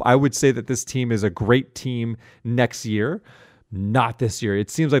hope. I would say that this team is a great team next year, not this year. It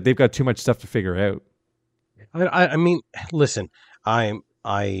seems like they've got too much stuff to figure out. I mean, listen,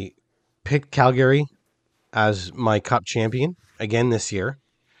 I picked Calgary as my cup champion again this year.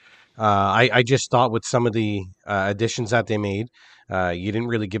 I just thought with some of the additions that they made, you didn't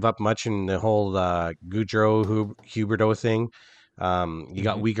really give up much in the whole Gaudreau Huberdeau thing. You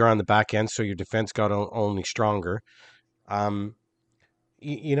got weaker on the back end, so your defense got only stronger. And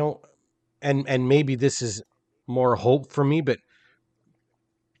maybe this is more hope for me, but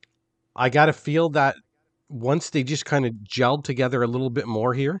I got to feel that once they just kind of gelled together a little bit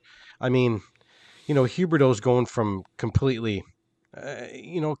more here, I mean, Huberdeau's going from completely,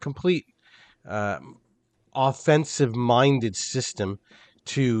 complete offensive-minded system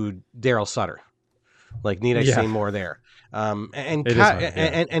to Daryl Sutter. Like, need I say more there? And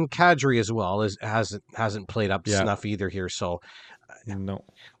Kadri as well hasn't played up to snuff either here. So, no,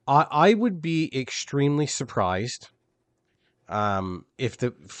 I would be extremely surprised if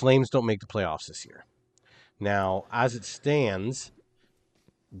the Flames don't make the playoffs this year. Now, as it stands,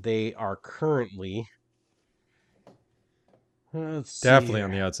 they are currently definitely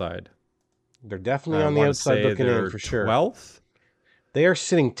on the outside. They're definitely on the outside looking in for sure. 12th? They are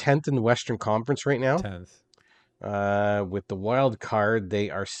sitting 10th in the Western Conference right now. 10th. With the wild card, they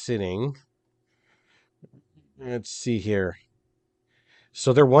are sitting. Let's see here.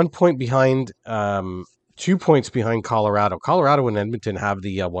 So they're 1 point behind, 2 points behind Colorado. Colorado and Edmonton have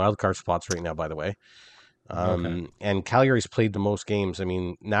the wild card spots right now, by the way. And Calgary's played the most games. I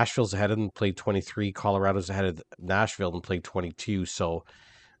mean, Nashville's ahead of them, played 23. Colorado's ahead of Nashville and played 22. So,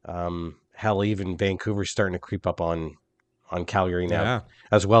 hell, even Vancouver's starting to creep up on on Calgary now, Yeah.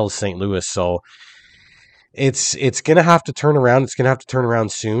 as well as St. Louis. So it's going to have to turn around. It's going to have to turn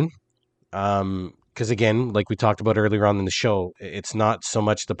around soon. Because again, like we talked about earlier on in the show, it's not so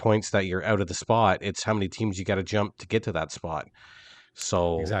much the points that you're out of the spot; it's how many teams you got to jump to get to that spot.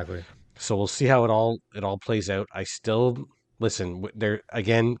 So Exactly. So we'll see how it all plays out. I still listen. There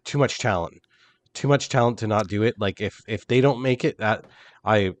again, too much talent to not do it. Like if they don't make it,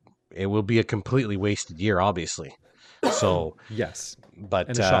 it will be a completely wasted year, obviously. So Yes. but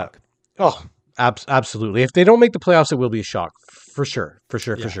And a shock. Oh, absolutely. If they don't make the playoffs, it will be a shock for sure.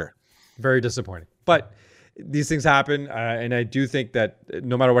 Very disappointing. But these things happen, and I do think that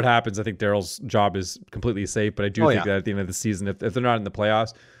no matter what happens, I think Daryl's job is completely safe. But I do think that at the end of the season, if they're not in the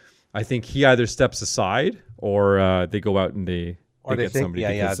playoffs, I think he either steps aside or they go out and they get somebody.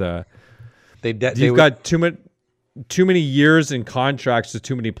 Because you've got too many years in contracts to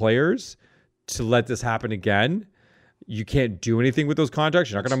too many players to let this happen again. You can't do anything with those contracts.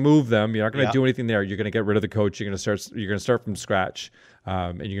 You're not going to move them. You're not going to do anything there. You're going to get rid of the coach. You're going to start from scratch,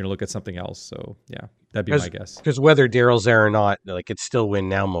 and you're going to look at something else. So yeah, that'd be my guess. Because whether Daryl's there or not, like it's still win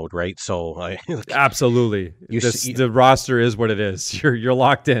now mode, right? So absolutely, the roster is what it is. You're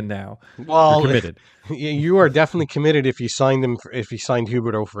locked in now. Well, you're committed. You are definitely committed if you signed him. If you signed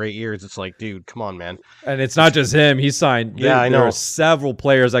Huberdeau for 8 years, it's like, dude, come on, man. And it's not just him. He signed. I know. There are several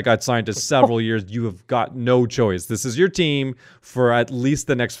players that got signed to several years. You have got no choice. This is your team for at least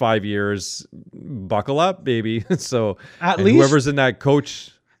the next 5 years. Buckle up, baby. So whoever's in that coach.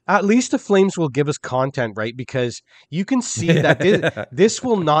 At least the Flames will give us content, right? Because you can see that this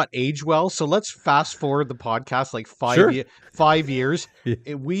will not age well. So let's fast forward the podcast like 5 years.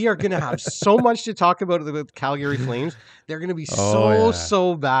 We are going to have so much to talk about the Calgary Flames. They're going to be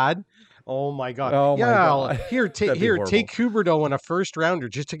so bad. Oh my God! My God. Take Huberdeau and a first rounder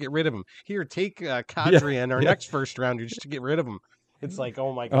just to get rid of him. Here, take Kadri and our next first rounder just to get rid of him. It's like,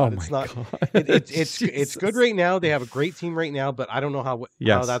 oh my God, it's good right now. They have a great team right now, but I don't know how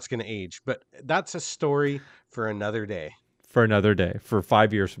that's going to age. But that's a story for another day. For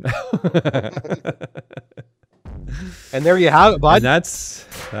 5 years from now. And there you have it, bud. And that's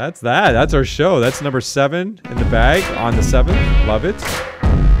that. That's our show. That's number 7 in the bag on the 7th. Love it.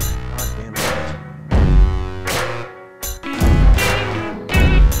 God damn it.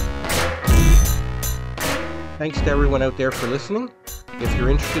 Thanks to everyone out there for listening. If you're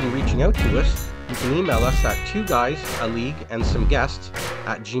interested in reaching out to us, you can email us at 2guys.a league.and some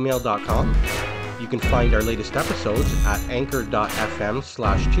guests@gmail.com. You can find our latest episodes at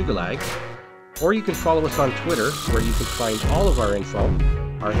anchor.fm/2galag, or you can follow us on Twitter, where you can find all of our info.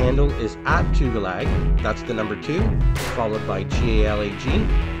 Our handle is @2galag. That's the number 2, followed by GALAG.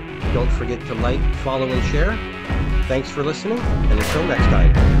 Don't forget to like, follow, and share. Thanks for listening, and until next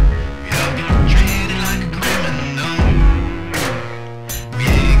time.